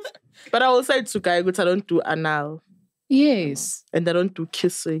 But I will say to guy, I don't do anal Yes. and I don't do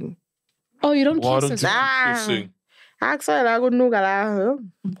kissing. Oh, you don't Why kiss don't us? you kissing? Actually, I don't know.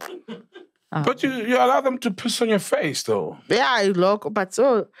 But you allow them to piss on your face, though. Yeah, I look, but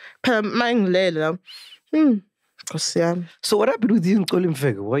so, So what happened with you and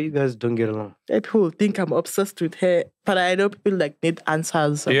Mfeka? Why you guys don't get along? people think I'm obsessed with her, but I know people like need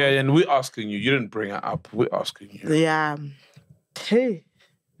answers. Yeah, and we're asking you. You didn't bring her up. We're asking you. Yeah. Hey.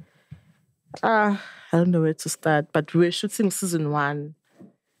 I don't know where to start, but we were shooting season 1.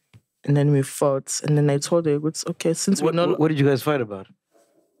 And then we fought. And then I told her, it's okay, since we're not... What did you guys fight about?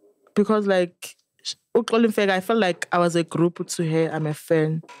 Because like, I felt like I was a group to her. I'm a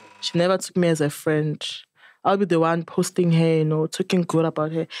friend. She never took me as a friend. I'll be the one posting her, talking good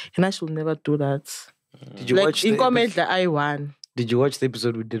about her. And I should never do that. Did you watch in comment that I won. Did you watch the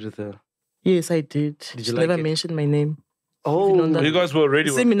episode we did with her? Yes, I did. Did She you like never it? mentioned my name. Oh, You guys were already...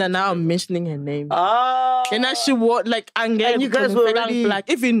 See me now, I'm mentioning her name. Ah. And now she wore like Angu. And you guys were already... Black.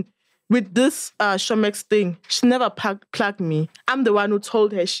 Even with this Shomex thing, she never plugged me. I'm the one who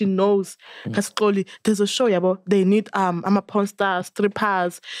told her. She knows. Because Xoli, there's a show about they need I'm a porn star,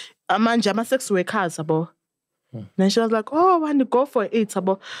 strippers, I'm a sex workers about. Then she was like, oh, I want to go for it.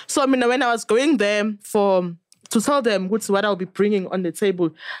 About. So when I was going there to tell them what I'll be bringing on the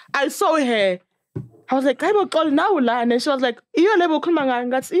table, I saw her. I was like, I will call now, and then she was like, "Iyo lebo khuluma ngayo."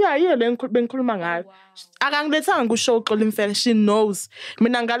 Ngathi, "Yeah, le bengikhuluma ngayo." Akangiletha ngushow Xoli Mfeka. She knows.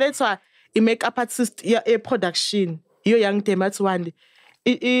 Mina ngalethwa i-makeup artist e-production. Iyo yangidema athi Wandi.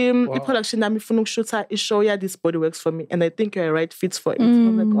 I-production nami ifuna ukushutha i-show this body works for me, and I think you're a right fit for it. I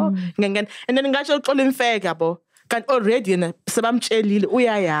was like, oh, and then ngasho Xoli Mfeka yabo. Kanti already yena sebamtshelile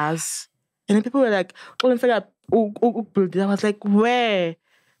uyayazi. And then people were like, Xoli Mfeka build it. I was like, where?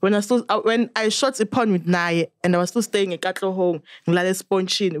 When I shot a porn with Naye and I was still staying at Katlo home in Lale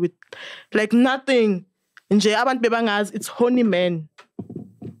Sponchin with like nothing. Nje abantu bebangazi, it's honey man.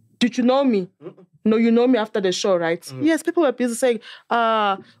 Did you know me? No, you know me after the show, right? Yes, people were busy saying,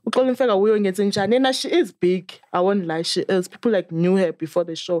 Xoli Mfeka uyo ngenze njani. And she is big. I won't lie, she is. People like knew her before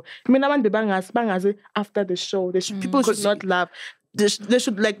the show. I mean, abantu bebangazi after the show. People should not laugh. They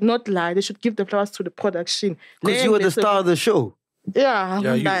should like not lie. They should give the flowers to the production. Because you were the star of the show. Yeah,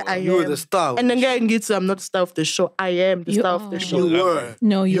 you were the star. And again, I'm not the star of the show. I am the star of the show. You were.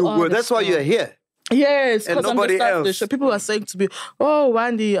 No, you are. That's why you're here. Yes, and because I'm the star of the show. People are saying to me, oh,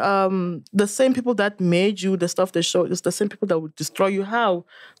 Wandi, the same people that made you the star of the show is the same people that would destroy you. How?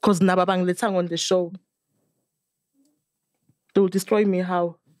 Because Nababang Letang on the show. They will destroy me.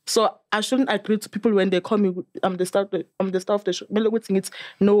 How? So I shouldn't agree to people when they call me, I'm the star of the show.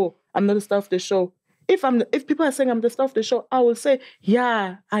 No, I'm not the star of the show. if people are saying I'm the star of the show, I will say,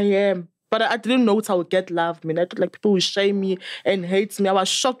 yeah, I am. But I didn't know I would get love. I mean, I thought like people would shame me and hate me. I was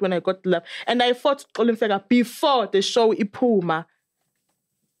shocked when I got love. And I fought Mfeka before the show Ipuma.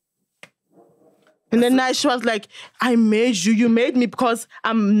 And then she was like, I made you. You made me because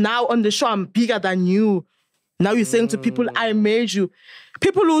I'm now on the show. I'm bigger than you. Now you're saying to people, I made you.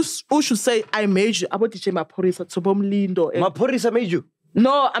 People who should say, I made you. About the Maporisa, Tobomlindo. Maporisa made you?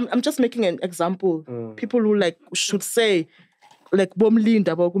 No, I'm just making an example. People who like should say, like,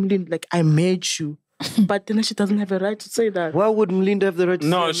 like, I made you. But then she doesn't have a right to say that. Why would Mlinda have the right to say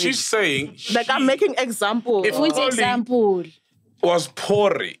that? No, she's saying... Like, I'm making example. If Which example? Was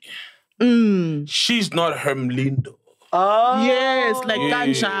Pori. She's not her Mlindo. Oh. Yes, like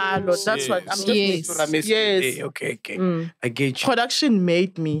Kanjalo. That's what I'm just... Yes. Okay. I get you. Production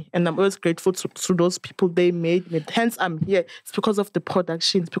made me, and I'm always grateful to those people. They made me. Hence, I'm here. It's because of the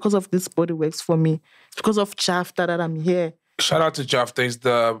production. It's because of this body works for me. It's because of Jafta that I'm here. Shout out to Jafta. He's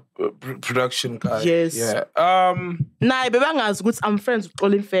the production guy. Yes. Yeah. I'm friends with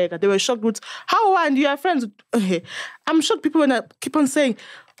Mfeka. They were shocked with, how, Wandi, you are friends with... I'm shocked people when I keep on saying,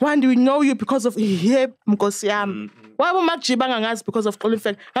 Wandi, we know you because of... Why would MacG bangangazi because of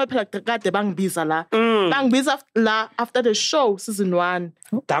Mfeka? After the show, season 1.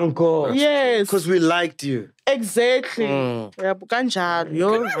 Thank God. Yes. Because we liked you. Exactly. Can I be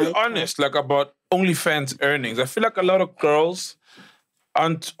honest, like, about OnlyFans earnings? I feel like a lot of girls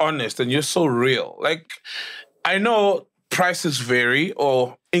aren't honest, and you're so real. Like, I know prices vary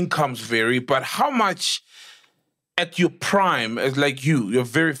or incomes vary, but how much at your prime, as like you're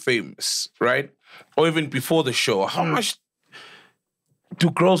very famous, right? Or even before the show, how much do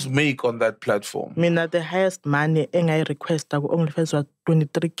girls make on that platform? The highest money I request OnlyFans was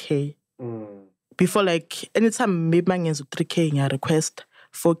 23K. Before, like, anytime maybe I get 3K, I request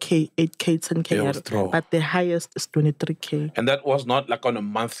 4K, 8K, 10K. But the highest is 23K. And that was not like on a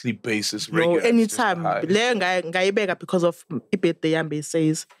monthly basis, regular? No, anytime. Because of Ibete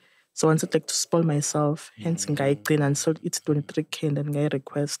says. So I wanted like to spoil myself. Hence, and so it's 23K and then I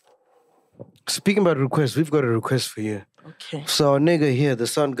request. Speaking about requests, we've got a request for you. Okay. So our nigga here, the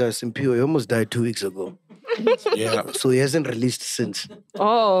sound guy, Simpio, he almost died 2 weeks ago. Yeah. So he hasn't released since.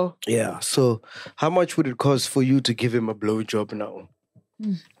 Oh. Yeah. So how much would it cost for you to give him a blowjob now?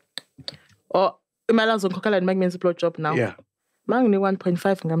 Oh, Imalas on Kokala and Mag means blowjob now. Yeah. Mag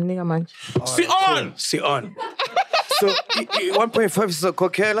 1.5 ngamnika manje. See on. So 1.5 is a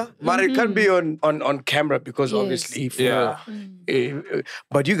Kokela, but it can be on camera because obviously,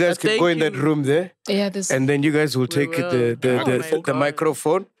 but you guys can go in that room there, and then you guys will take the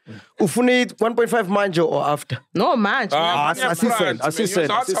microphone. Ufuni 1.5 manjo or after? No manjo.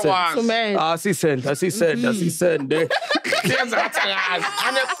 Assistant.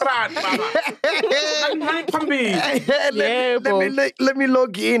 Let me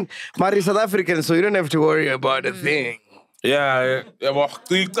log in. Mari South African, so you don't have to worry about a thing. Yeah, well,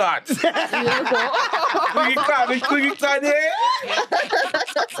 click that.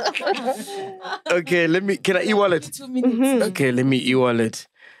 Okay, can I e-wallet? 2 minutes. Okay, let me e-wallet.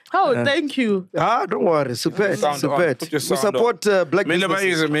 Oh, thank you. Don't worry. Super. We support black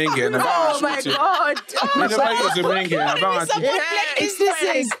businesses. Oh my God.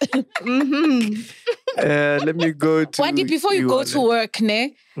 Let me go to... Wandi, before you go to work,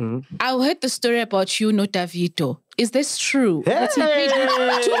 I heard the story about you, no Davido. Is this true? Hey. That he paid you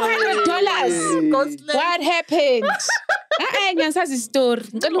 $200. What happened?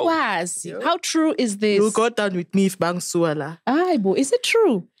 How true is this? You go down with me if Bang Suala. Is it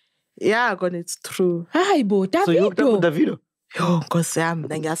true? Yeah, God, it's true. Davido. So you hooked up with Davido? Yo, Nkosi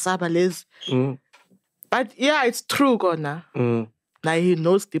yami, but yeah, it's true, Gona. Now he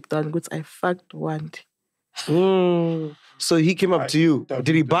knows deep down, good. I fucked Wandi. So he came up to you.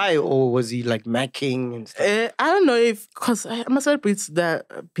 Did he buy or was he like macking and stuff? I don't know if, because I must have it's the...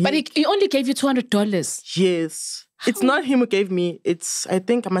 But he only gave you $200. Yes. It's not him who gave me. It's, I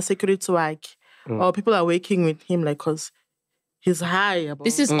think I'm a security work. Or people are working with him, like, because he's high.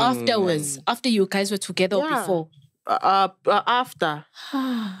 This is afterwards, after you guys were together or before? After.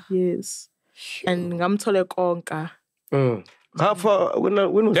 Yes. And I'm telling Konka. How far? When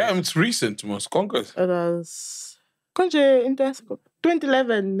was Damn, it's recent, most Conquers. It was...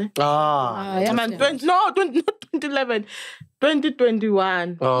 2011. Not 2011.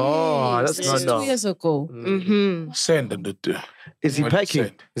 2021. Oh, that's not 2 years ago. Send and Is he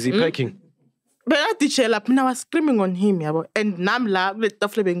packing? Is he packing? But I was screaming on him, and Namla let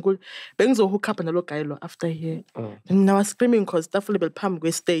Tafle Bengul Benzo hook up and a look after here. And I was screaming because Tafle Bel Pam go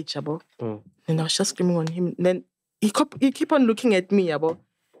stage, and I was just screaming on him. Then he keep on looking at me,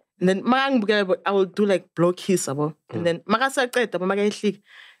 And then I will do like blow kiss abo. And then makasaqeda abo makayihlika.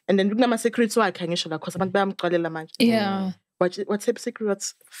 And then kunama security wakhe ngisho la cause abantu bayamgcwalela manje. Yeah. What type of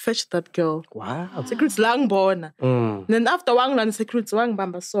secrets? Fetch that girl. Wow. Secrets lang bona. And then after wangilana secrets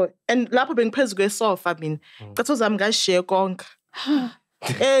wangibamba so. And lapho bengiphezu kwesofa mina. Catho zami ngashare konke.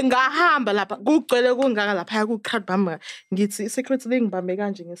 Ngahamba lapha kugcwele kungaka lapha ku-crowd bamba ngithi secrets lingibambe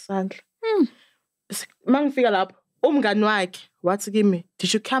kanje ngesandla. Mangifika lapho umngani wakhe wathi kimi,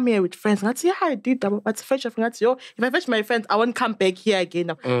 did you come here with friends? Ngathi yeah, I did. But fetch ngathi yo, if I fetch my friends I won't come back here again.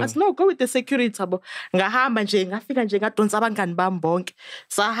 Ngathi no, go with the security abo. Ngahamba nje ngafika nje ngadonsa abangani bami bonke.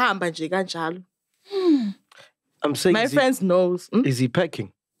 Sahamba nje kanjalo. I'm saying my friends knows. Is he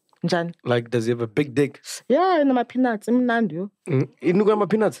packing? Njani? Like, does he have a big dick? Yeah, nama peanuts. Imnandi yo. Inuka ma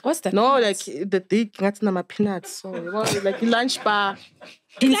peanuts? What's that? No, like the dick ngathi nama peanuts. So like lunch bar.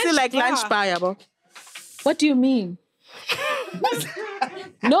 You see like lunch bar yabo. What do you mean?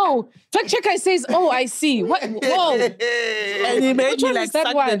 No, fact checker says, "Oh, I see." What? Whoa! And he made me like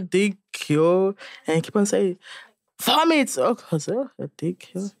suck the dick, yo, and keep on saying, "Vomit." Oh, cause a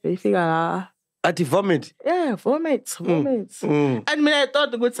dick, yo. You figure Ati vomit? Yeah, vomit. And when I thought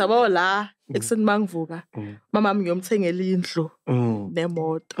the good sabola, exen mangvuka, mama ngiyomthengela indlu,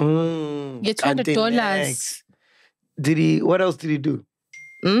 nemoto. $800. Did he? What else did he do?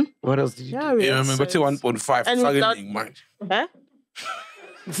 What else did you do? Yeah, I remember 1.5. And without... Huh?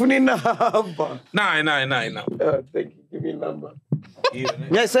 Funny number. Nah. Thank you. Give me a number. Yeah,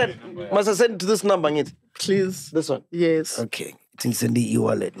 must I send to this number? Please. This one? Yes. Okay. It's in the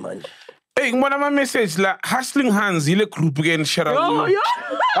e-wallet, man. Hey, one of my message, like, hustling hands, you look group again, shut up.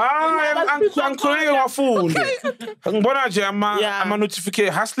 I'm calling your phone. I'm a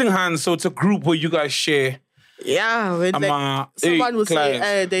notification. Hustling hands, so it's a group where you guys share. Yeah, when like, someone will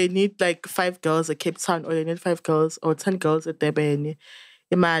say they need like 5 girls at Cape Town, or they need 5 girls or 10 girls at Durban,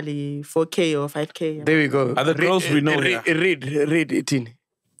 Imali, 4K or 5K. There we go. Are the girls we know here? Read it in.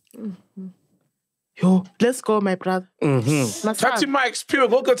 Yo, let's go, my brother. Tati Mike's pure.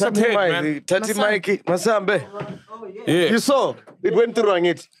 Go get some head, man. Tati Mike, Masambe. Yeah. You saw? It went through on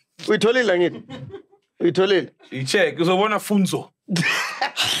it. We told it. You check. Because I want a funzo.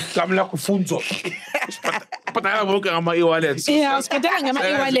 Come like a funzo. But I am working on my e-wallets. Yeah, I was putting on my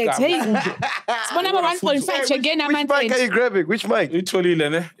e-wallets. Hey, it's one number 1.5 again. Which mic are you grabbing? Which mic? You told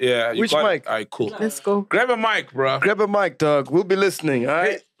it, yeah. Which mic? All right, cool. Let's go. Grab a mic, bro. Grab a mic, dog. We'll be listening, all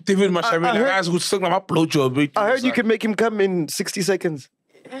right? David Mashami, the guys who stuck my blowjob. I heard you can make him come in 60 seconds.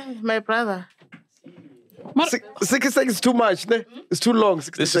 My brother. 60 seconds is too much, ne? It's too long.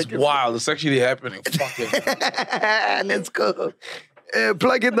 60 this seconds. Is wild. It's actually happening. Fuck it. Let's go.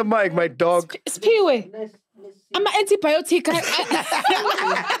 Plug in the mic, my dog. Spiwe. I'm an antibiotic.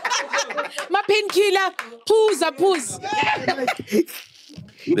 My painkiller. Pooza.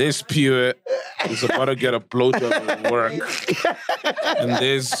 This pure is about to get a blowjob at work. And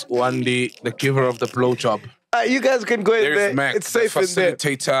there's Wandi, the giver of the blowjob. You guys can go in there. MacG, it's safe the in there.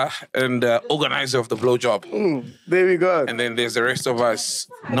 facilitator and organizer of the blowjob. There we go. And then there's the rest of us,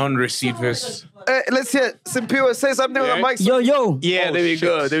 non-receivers. Let's hear Simpiwe say something on the mic. Yo. Yeah, there we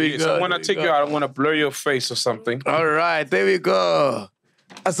go. There we go. So I want to take you out. I want to blur your face or something. All right, there we go.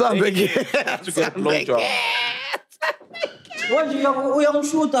 Asamba to get a blowjob.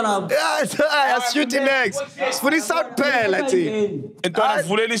 Yeah, shooting next. It's for the sound pair, I think. And don't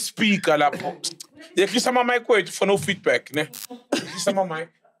fully speak. Yeah, kiss my mic wait for no feedback. Ne? Kiss my mic.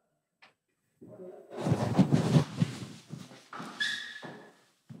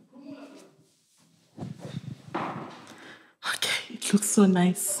 Okay, it looks so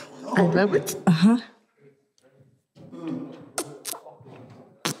nice. I love it.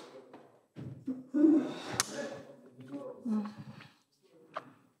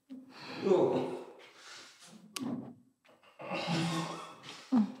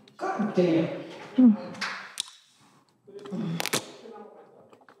 God damn.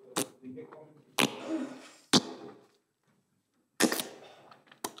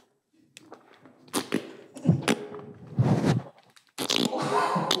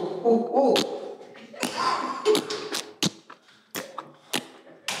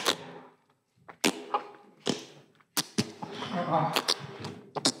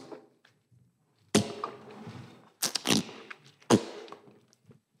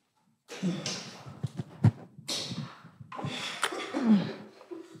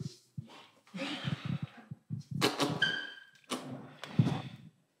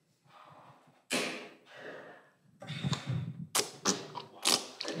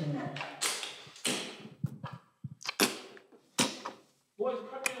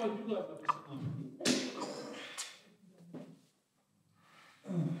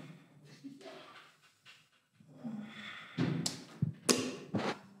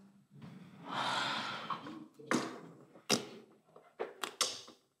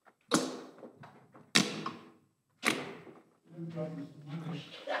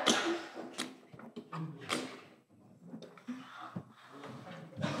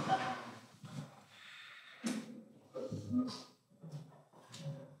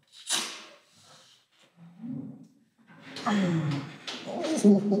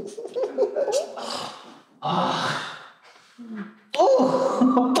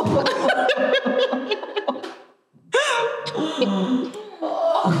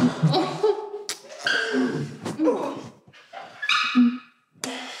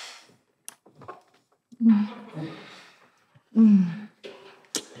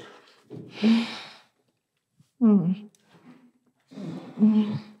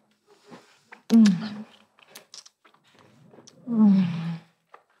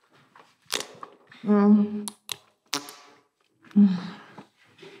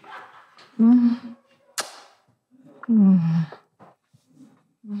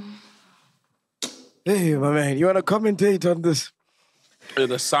 Hey, my man, you want to commentate on this? Yeah,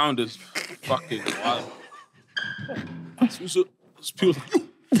 the sound is fucking wild.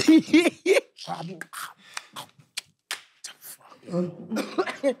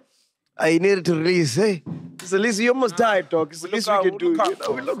 I needed to release, hey? It's the least, you almost died, dog. It's the least we can do.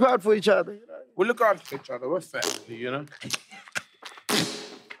 We look out for each other. We look out for each other. We're family, you know?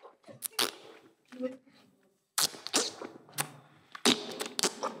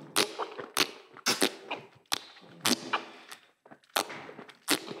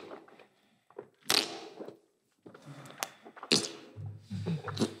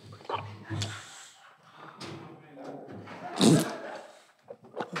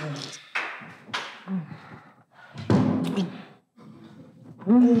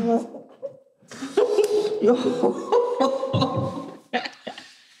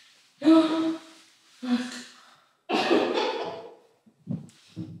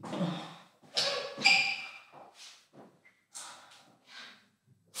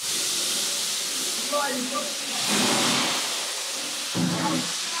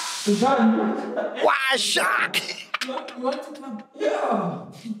 Wow, shock!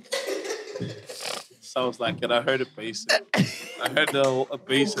 Sounds like it. I heard a bass. I heard a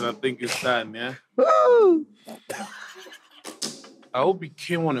bass and I think it's done, yeah? Woo! I hope he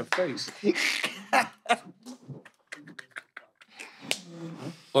came on her face.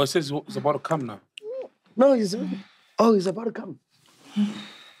 Oh, it says it's about to come now. No, he's about to come.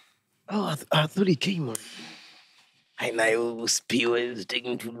 Oh, I thought he came on. I know, spew is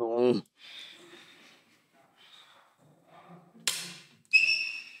taking too long.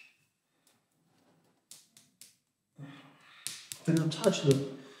 Can I touch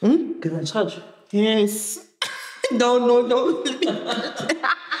them? Can I touch? Yes. No.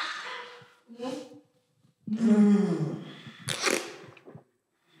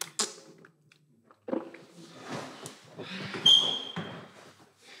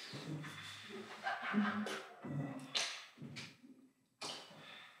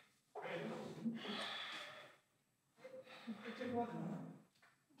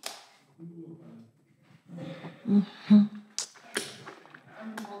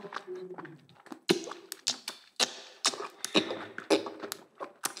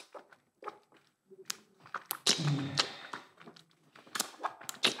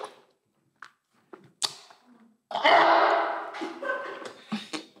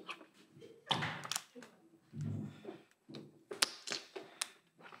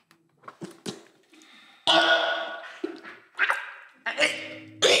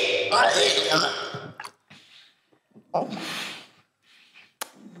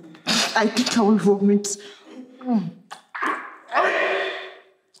 I think I will vomit.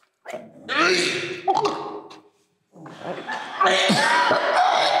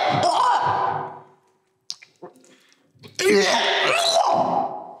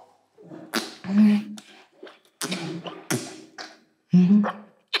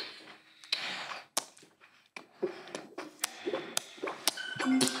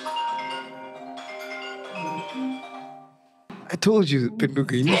 I told you,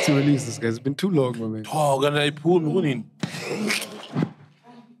 Penduka, you need to release this guy. It's been too long, my man. Oh, gonna pull me in.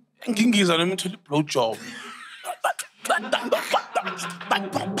 And Kingi's on him to the blowjob.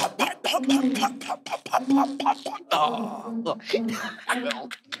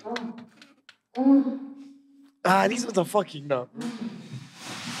 These ones are fucking now.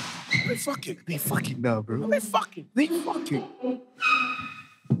 They fucking. They fucking now, bro. They fucking. They fucking.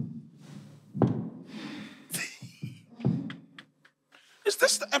 Is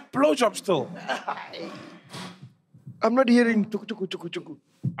this a blowjob still? I'm not hearing chuku chuku chuku chuku.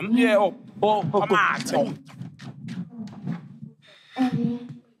 I'm here. Oh,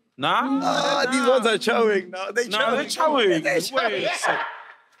 Nah? These ones are chowing now. They're chowing.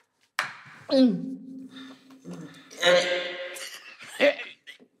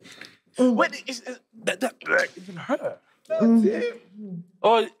 Wait. Wait, is that even her?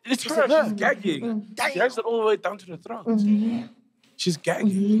 Oh, it's her. She's gagging. She has it all the way down to the throat. She's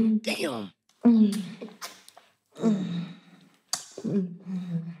gagging. Damn.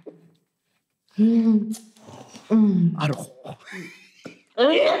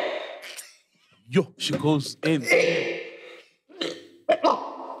 Yo, she goes in.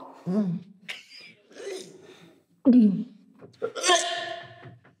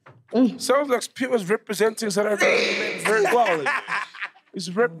 Sounds like Spear was representing South African men very well.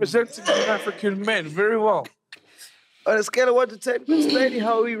 He's representing South African men very well. On a scale of 1 to 10, lady,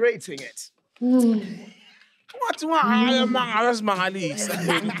 how are we rating it? What? If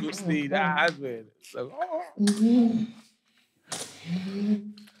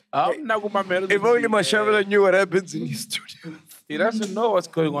only my Shavela knew what happens in these studios. He doesn't know what's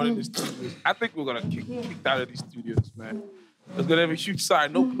going on in the studios. I think we're gonna kick out of these studios, man. There's gonna have a huge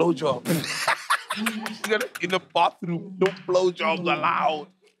sign, no blowjobs. In the bathroom, no blowjobs allowed.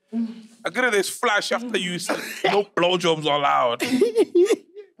 I get it, there's flash after you say no blowjobs allowed.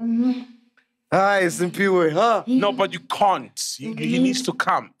 Hi, it's Mpiwe, huh? No, but you can't. He needs to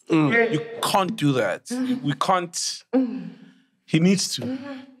come. You can't do that. We can't. He needs to.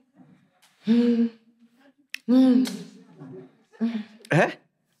 Huh?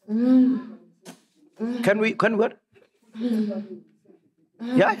 Can we what?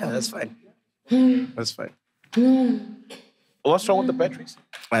 Yeah, that's fine. That's fine. What's wrong with the batteries?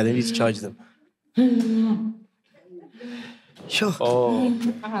 I need to charge them. Sure. Oh.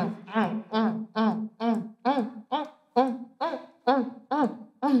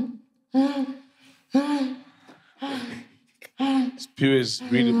 Spear is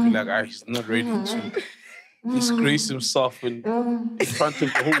really like he's not ready to disgrace himself in front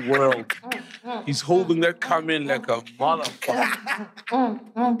of the whole world. He's holding that comment like a motherfucker.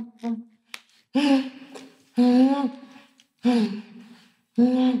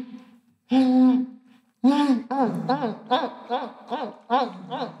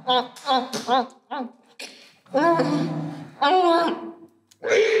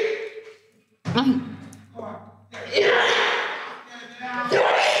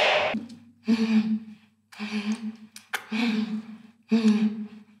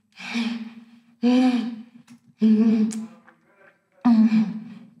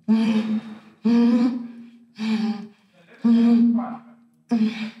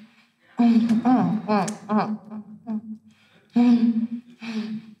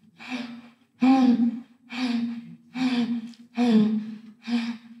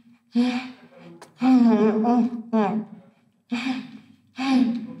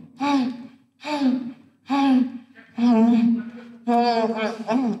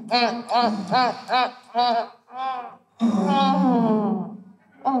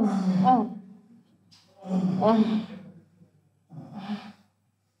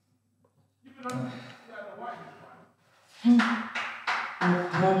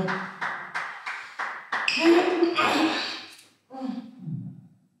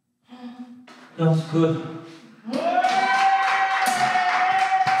 That's good.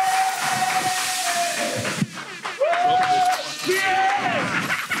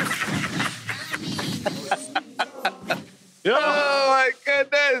 Oh my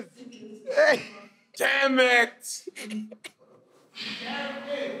goodness! Hey. Damn it!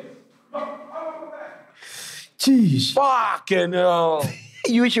 Jeez. Fucking hell.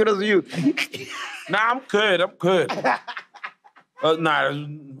 You should have you. Nah, I'm good.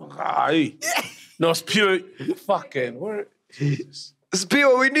 No, Spear. Fucking, where? Jesus.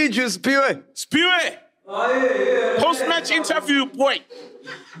 Spear, we need you, Spear. Spear! Post-match interview, boy.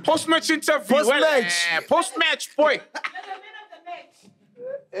 Post-match interview. Post-match. Post-match, boy.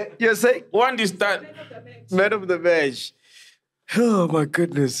 You're saying? Wandi's done. Man of the match. Oh my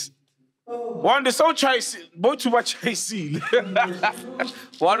goodness. Wandi, so chasing. Both too much chasing.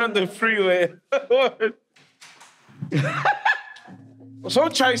 One on the freeway. So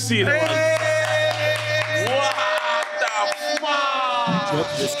chasing. What the fuck?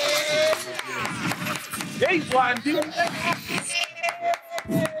 Hey, Wandi.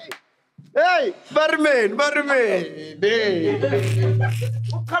 Hey, Barman. Hey.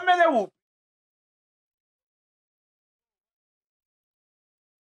 Come here.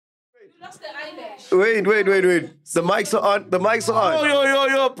 Wait. The mics are on.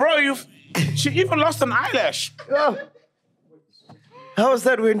 Yo, bro, she even lost an eyelash. Oh. How was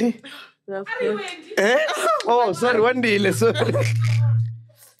that, Wendy? That's good. Eh? Oh, sorry, Wendy. Listen.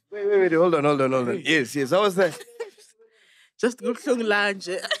 Wait, hold on. Yes, how was that? Just good lunch.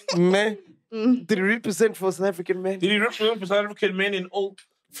 Man, did he represent for South African men? Did he represent for South African men in all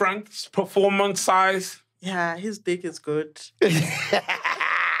Frank's performance size? Yeah, his dick is good. Spirit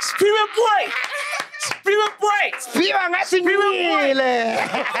boy!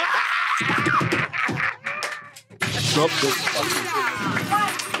 Drop this.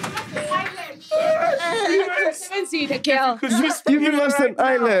 Fancy the girl. You lost an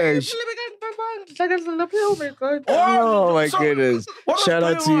eyelash. Oh my God. Oh my goodness. was Shout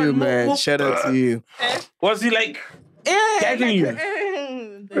out to going you, on? man. Shout out to you. Was he like gagging you?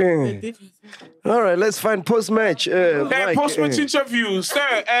 All right, let's find post-match. Mike, Post-match interview.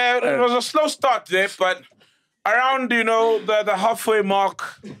 Sir, it was a slow start there, but around, the halfway mark,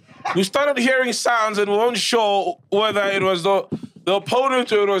 we started hearing sounds and we weren't sure whether it was the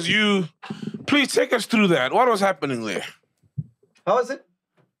opponent or it was you. Please take us through that. What was happening there? How was it?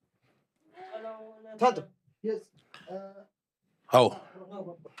 Tato. Yes. Oh.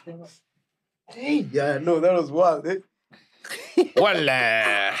 Yeah, no, that was wild. Eh? Well,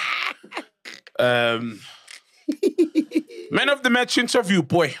 man of the match interview,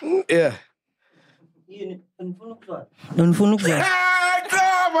 boy. Yeah.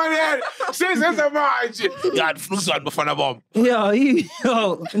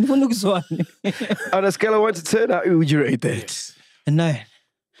 On a scale of 1 to 10, how would you rate that? A 9.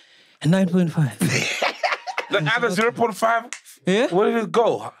 A 9.5. The other 0.5? Yeah? Where did it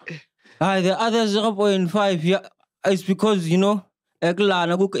go? The other 0.5, yeah, it's because, intimate,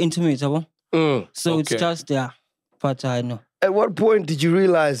 so it's just there. But I know. At what point did you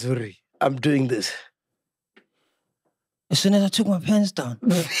realize, Hurry, I'm doing this? As soon as I took my pants down.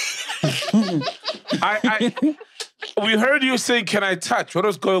 We heard you saying, "Can I touch?" What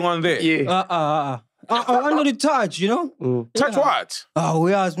was going on there? Yeah. I wanted to touch, Touch what? Oh,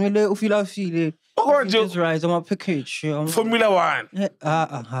 yeah, it's me, feel it. Oh, That's right, I'm a package. Formula One.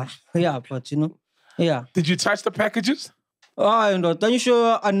 Yeah, but yeah. Did you touch the packages? Oh, no, then you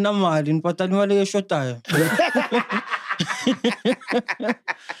show a number, but I'm really short time.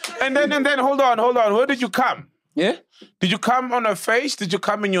 And then, hold on. Where did you come? Yeah? Did you come on her face? Did you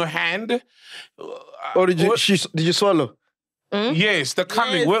come in your hand? Or did you swallow? Yes, the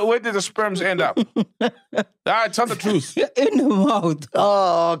coming. Yes. Where did the sperms end up? Tell the truth. In the mouth.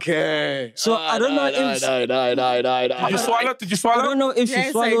 Oh, okay. So I don't know if... Did you swallow? I don't know if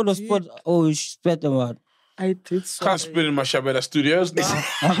she swallowed or spit. Oh, she spat them out. I did swallow. Can't spit in my Shabela studios now.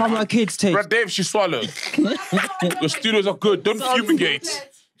 How my kids taste. Brad Dave, she swallowed. The studios are good. Don't fumigate.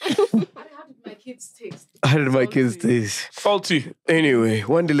 How did my kids taste? Faulty. Anyway,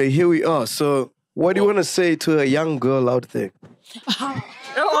 Wandi, here we are. So, what do you want to say to a young girl out there? Oh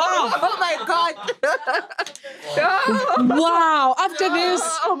my God. Wow, after this.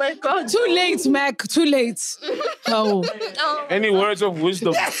 Oh my God. Too late, Mac. Too late. Oh. Any words of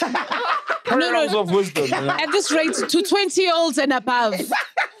wisdom? Pearls of wisdom. At this rate, to 20-year-olds and above.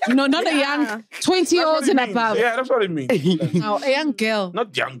 No, not a young 20-year-olds and above. Yeah, that's what it means. No, a young girl.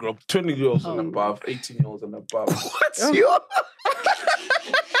 Not young girl, 20-year-olds and above, 18-year-olds and above. What's your...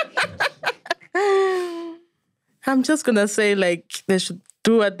 I'm just gonna say, they should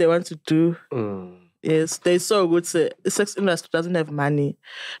do what they want to do. Yes, they're so good. The sex industry doesn't have money.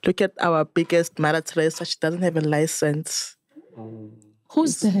 Look at our biggest Mother Teresa. She doesn't have a license.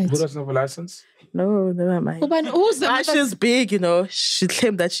 Who's that? Who doesn't have a license? No, never mind. Oh, but who's that? She's big, She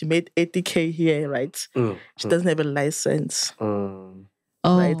claimed that she made 80K here, right? She doesn't have a license.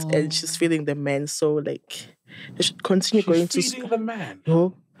 Right? And she's feeding the man. So, they should continue going to school. Feeding the man?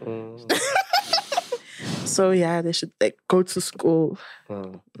 No. So, yeah, they should go to school.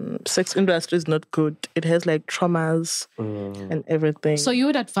 Sex industry is not good. It has traumas and everything. So you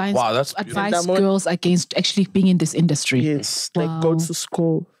would advise that's girls against actually being in this industry? Yes, go to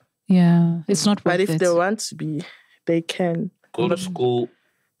school. Yeah, it's not worth it. But if they want to be, they can. Go to school.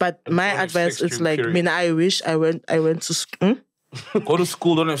 But my advice is I wish I went to school. Go to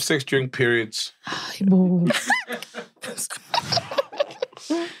school, don't have sex during periods.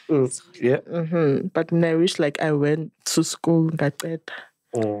 Yeah. But I wish I went to school and got it.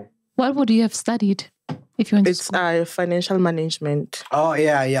 What would you have studied if you went to school? It's financial management. Oh,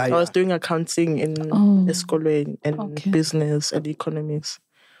 yeah. I was doing accounting in Xoli and business and economics.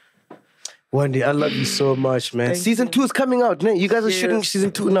 Wandi, I love you so much, man. Season 2 is coming out, né? You guys are shooting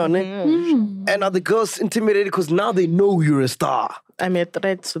season 2 now, né? And are the girls intimidated because now they know you're a star? I'm a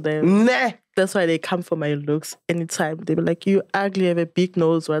threat to them. Nah. That's why they come for my looks anytime. They be like, you ugly, have a big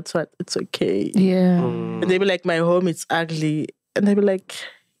nose, what's what? It's okay. Yeah. And they be like, my home, it's ugly. And they be like,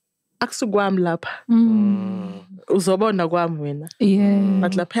 akusugwami lapha. Uzobona kwami wena. Yeah.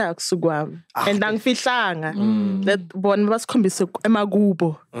 But lapha akusugwami. And angifihlanga. Let bona basikhombise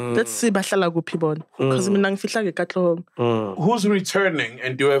emakubo. Let's see bahlala kuphi bona. Because mina ngifihlanga eKatlehong. Who's returning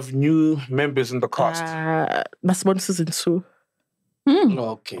and do you have new members in the cast? Masibona season 2.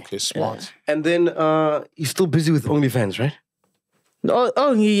 Okay, smart. And then you're still busy with OnlyFans, right?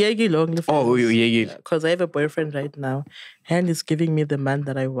 Ngiyekile OnlyFans. Oh, you because I have a boyfriend right now, and he's giving me the man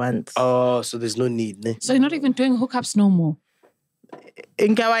that I want. Oh, so there's no need, ne? So you're not even doing hookups no more?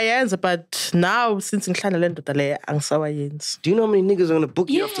 Ngiyawayenza, but now since ngihlala le ndoda leyo angisawayenzi. Do you know how many niggas are gonna book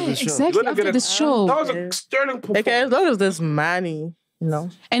you after this show? Exactly, after this show. That was a sterling performance. Okay, as long as there's money, you know.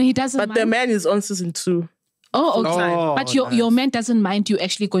 And he doesn't But mind? the man is on season 2. Oh, okay. Oh, but your man doesn't mind you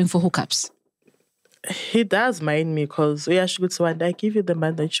actually going for hookups? He does mind me because I give you the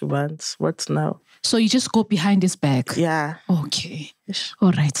man that you want. What now? So you just go behind his back? Yeah. Okay.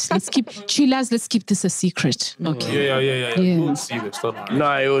 All right. Let's keep this a secret. Okay. Yeah. You won't see this, don't worry. No,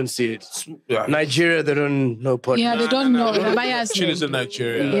 I won't see it. Yeah. Nigeria, they don't know podcast. Yeah, they don't know. Chile's in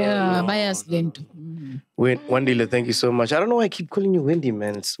Nigeria. Yeah, bias lento. Wandi, thank you so much. I don't know why I keep calling you Wendy,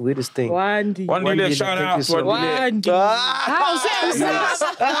 man. It's the weirdest thing. Wandi, shout thank out. you so much. Wandi.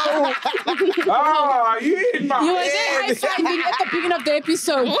 You were there high-fiving at the beginning of the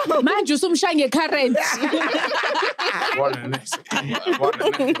episode. Man, you some shiny current. One and next.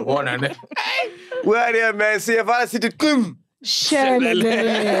 We're there, man. See if I see the cum.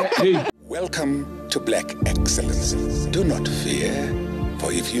 Welcome to Black Excellence. Do not fear,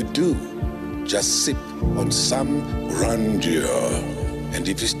 for if you do, just sip on some grandeur. And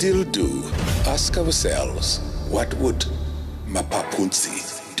if you still do, ask ourselves, what would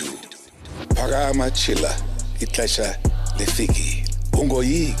Mapapunzi do? Parama chilla, itlesha lefiki.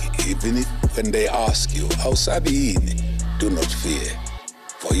 Ungoyigi, even if when they ask you, how sabini, do not fear.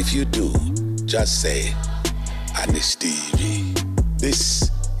 For if you do, just say, Anistivi. This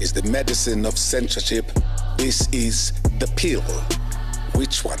is the medicine of censorship. This is the pill.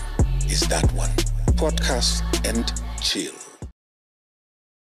 Which one is that one? Podcast and chill.